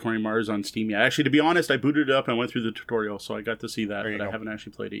tried Terraforming Mars on Steam yet. Actually, to be honest, I booted it up and went through the tutorial, so I got to see that, but I haven't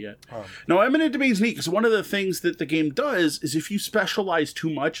actually played it yet. No, Eminent Domain is neat, because one of the things that the game does is if you specialize too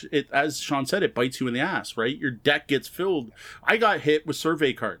much, it, as Sean said, it bites you in the ass, right? Your deck gets filled. I got hit with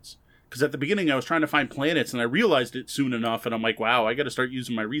survey cards. Because at the beginning, I was trying to find planets, and I realized it soon enough, and I'm like, wow, I got to start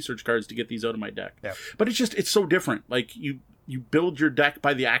using my research cards to get these out of my deck. Yeah. But it's so different. Like, you build your deck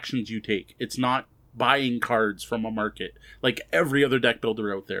by the actions you take. It's not buying cards from a market like every other deck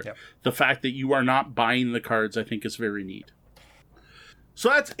builder out there. Yep. The fact that you are not buying the cards, I think, is very neat. So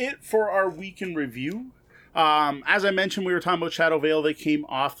that's it for our week in review. As I mentioned, we were talking about Shadow Veil. They came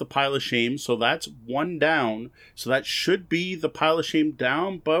off the Pile of Shame, so that's 1 down. So that should be the Pile of Shame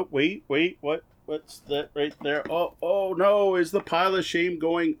down, but wait, what's that right there? Oh no, is the Pile of Shame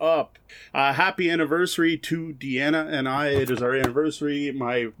going up? Happy anniversary to Deanna and I. It is our anniversary.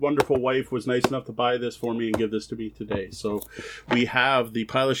 My wonderful wife was nice enough to buy this for me and give this to me today. So we have the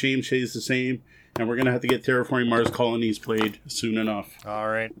Pile of Shame stays the same. And we're going to have to get Terraforming Mars Colonies played soon enough. All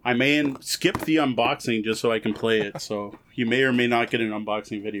right. I may skip the unboxing just so I can play it. So you may or may not get an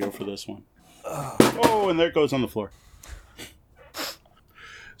unboxing video for this one. Oh, and there it goes on the floor.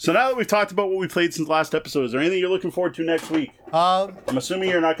 So now that we've talked about what we played since last episode, is there anything you're looking forward to next week? I'm assuming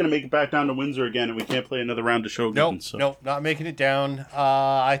you're not going to make it back down to Windsor again, and we can't play another round of Shogun. Nope, not making it down.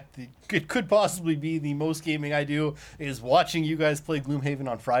 It could possibly be the most gaming I do is watching you guys play Gloomhaven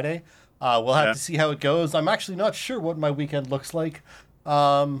on Friday. We'll have to see how it goes. I'm actually not sure what my weekend looks like,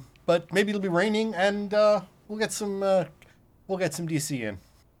 but maybe it'll be raining, and we'll get some DC in.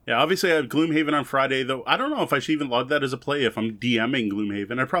 Yeah, obviously I have Gloomhaven on Friday, though I don't know if I should even log that as a play if I'm DMing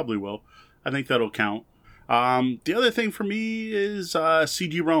Gloomhaven. I probably will. I think that'll count. The other thing for me is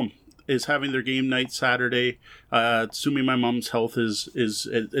CG Rome is having their game night Saturday. Assuming my mom's health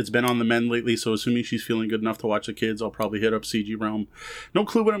it's been on the mend lately, so assuming she's feeling good enough to watch the kids, I'll probably hit up CG Rome. No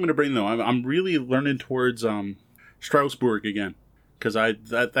clue what I'm going to bring, though. I'm really learning towards Strasbourg again. Because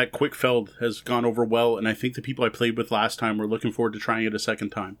that Quickfeld has gone over well, and I think the people I played with last time were looking forward to trying it a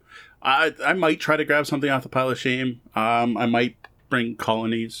second time. I might try to grab something off the pile of shame. I might bring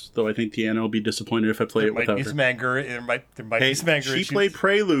Colonies, though I think Deanna will be disappointed if I play it without her. There might be some anger. She played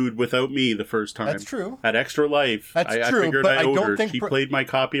Prelude without me the first time. That's true. At Extra Life. That's true, I figured but I don't think she played my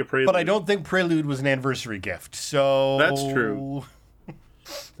copy of Prelude. But I don't think Prelude was an anniversary gift, so... That's true.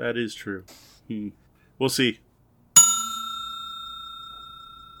 That is true. We'll see.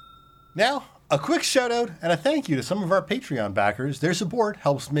 Now, a quick shout out and a thank you to some of our Patreon backers. Their support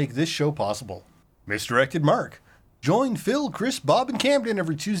helps make this show possible. Misdirected Mark. Join Phil, Chris, Bob, and Camden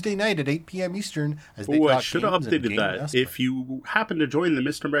every Tuesday night at 8 p.m. Eastern as they talk I should have updated that. Investment. If you happen to join the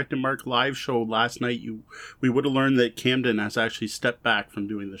Misdirected Mark live show last night, we would have learned that Camden has actually stepped back from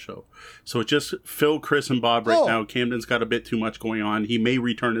doing the show. So it's just Phil, Chris, and Bob right now. Camden's got a bit too much going on. He may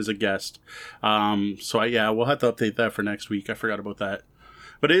return as a guest. We'll have to update that for next week. I forgot about that.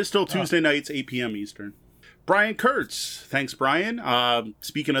 But it is still Tuesday nights, 8 p.m. Eastern. Brian Kurtz. Thanks, Brian.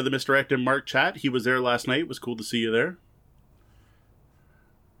 Speaking of the Misdirected Mark chat, he was there last night. It was cool to see you there.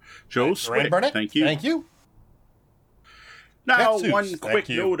 Joe Swick. Thank you. Thank you. Now, one quick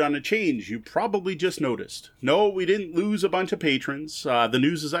note on a change you probably just noticed. No, we didn't lose a bunch of patrons. The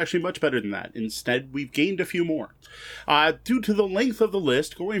news is actually much better than that. Instead, we've gained a few more. Due to the length of the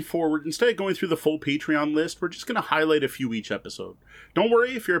list, going forward, instead of going through the full Patreon list, we're just going to highlight a few each episode. Don't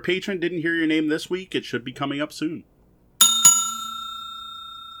worry, if you're a patron didn't hear your name this week, it should be coming up soon.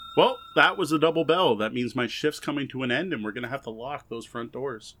 Well, that was a double bell. That means my shift's coming to an end, and we're going to have to lock those front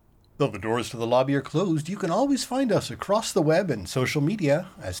doors. Though the doors to the lobby are closed, you can always find us across the web and social media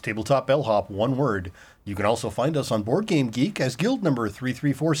as Tabletop Bellhop, one word. You can also find us on Board Game Geek as guild number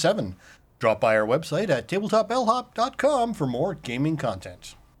 3347. Drop by our website at tabletopbellhop.com for more gaming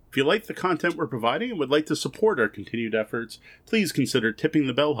content. If you like the content we're providing and would like to support our continued efforts, please consider tipping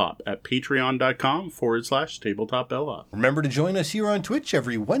the bellhop at patreon.com/tabletopbellhop. Remember to join us here on Twitch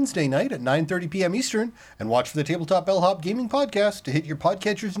every Wednesday night at 9:30 p.m. Eastern and watch for the Tabletop Bellhop Gaming Podcast to hit your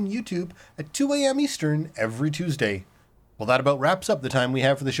podcatchers in YouTube at 2 a.m. Eastern every Tuesday. Well, that about wraps up the time we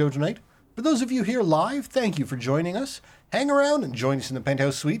have for the show tonight. For those of you here live, thank you for joining us. Hang around and join us in the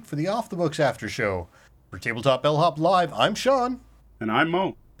Penthouse Suite for the Off the Books After Show. For Tabletop Bellhop Live, I'm Sean. And I'm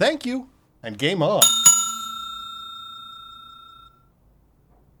Mo. Thank you, and game on.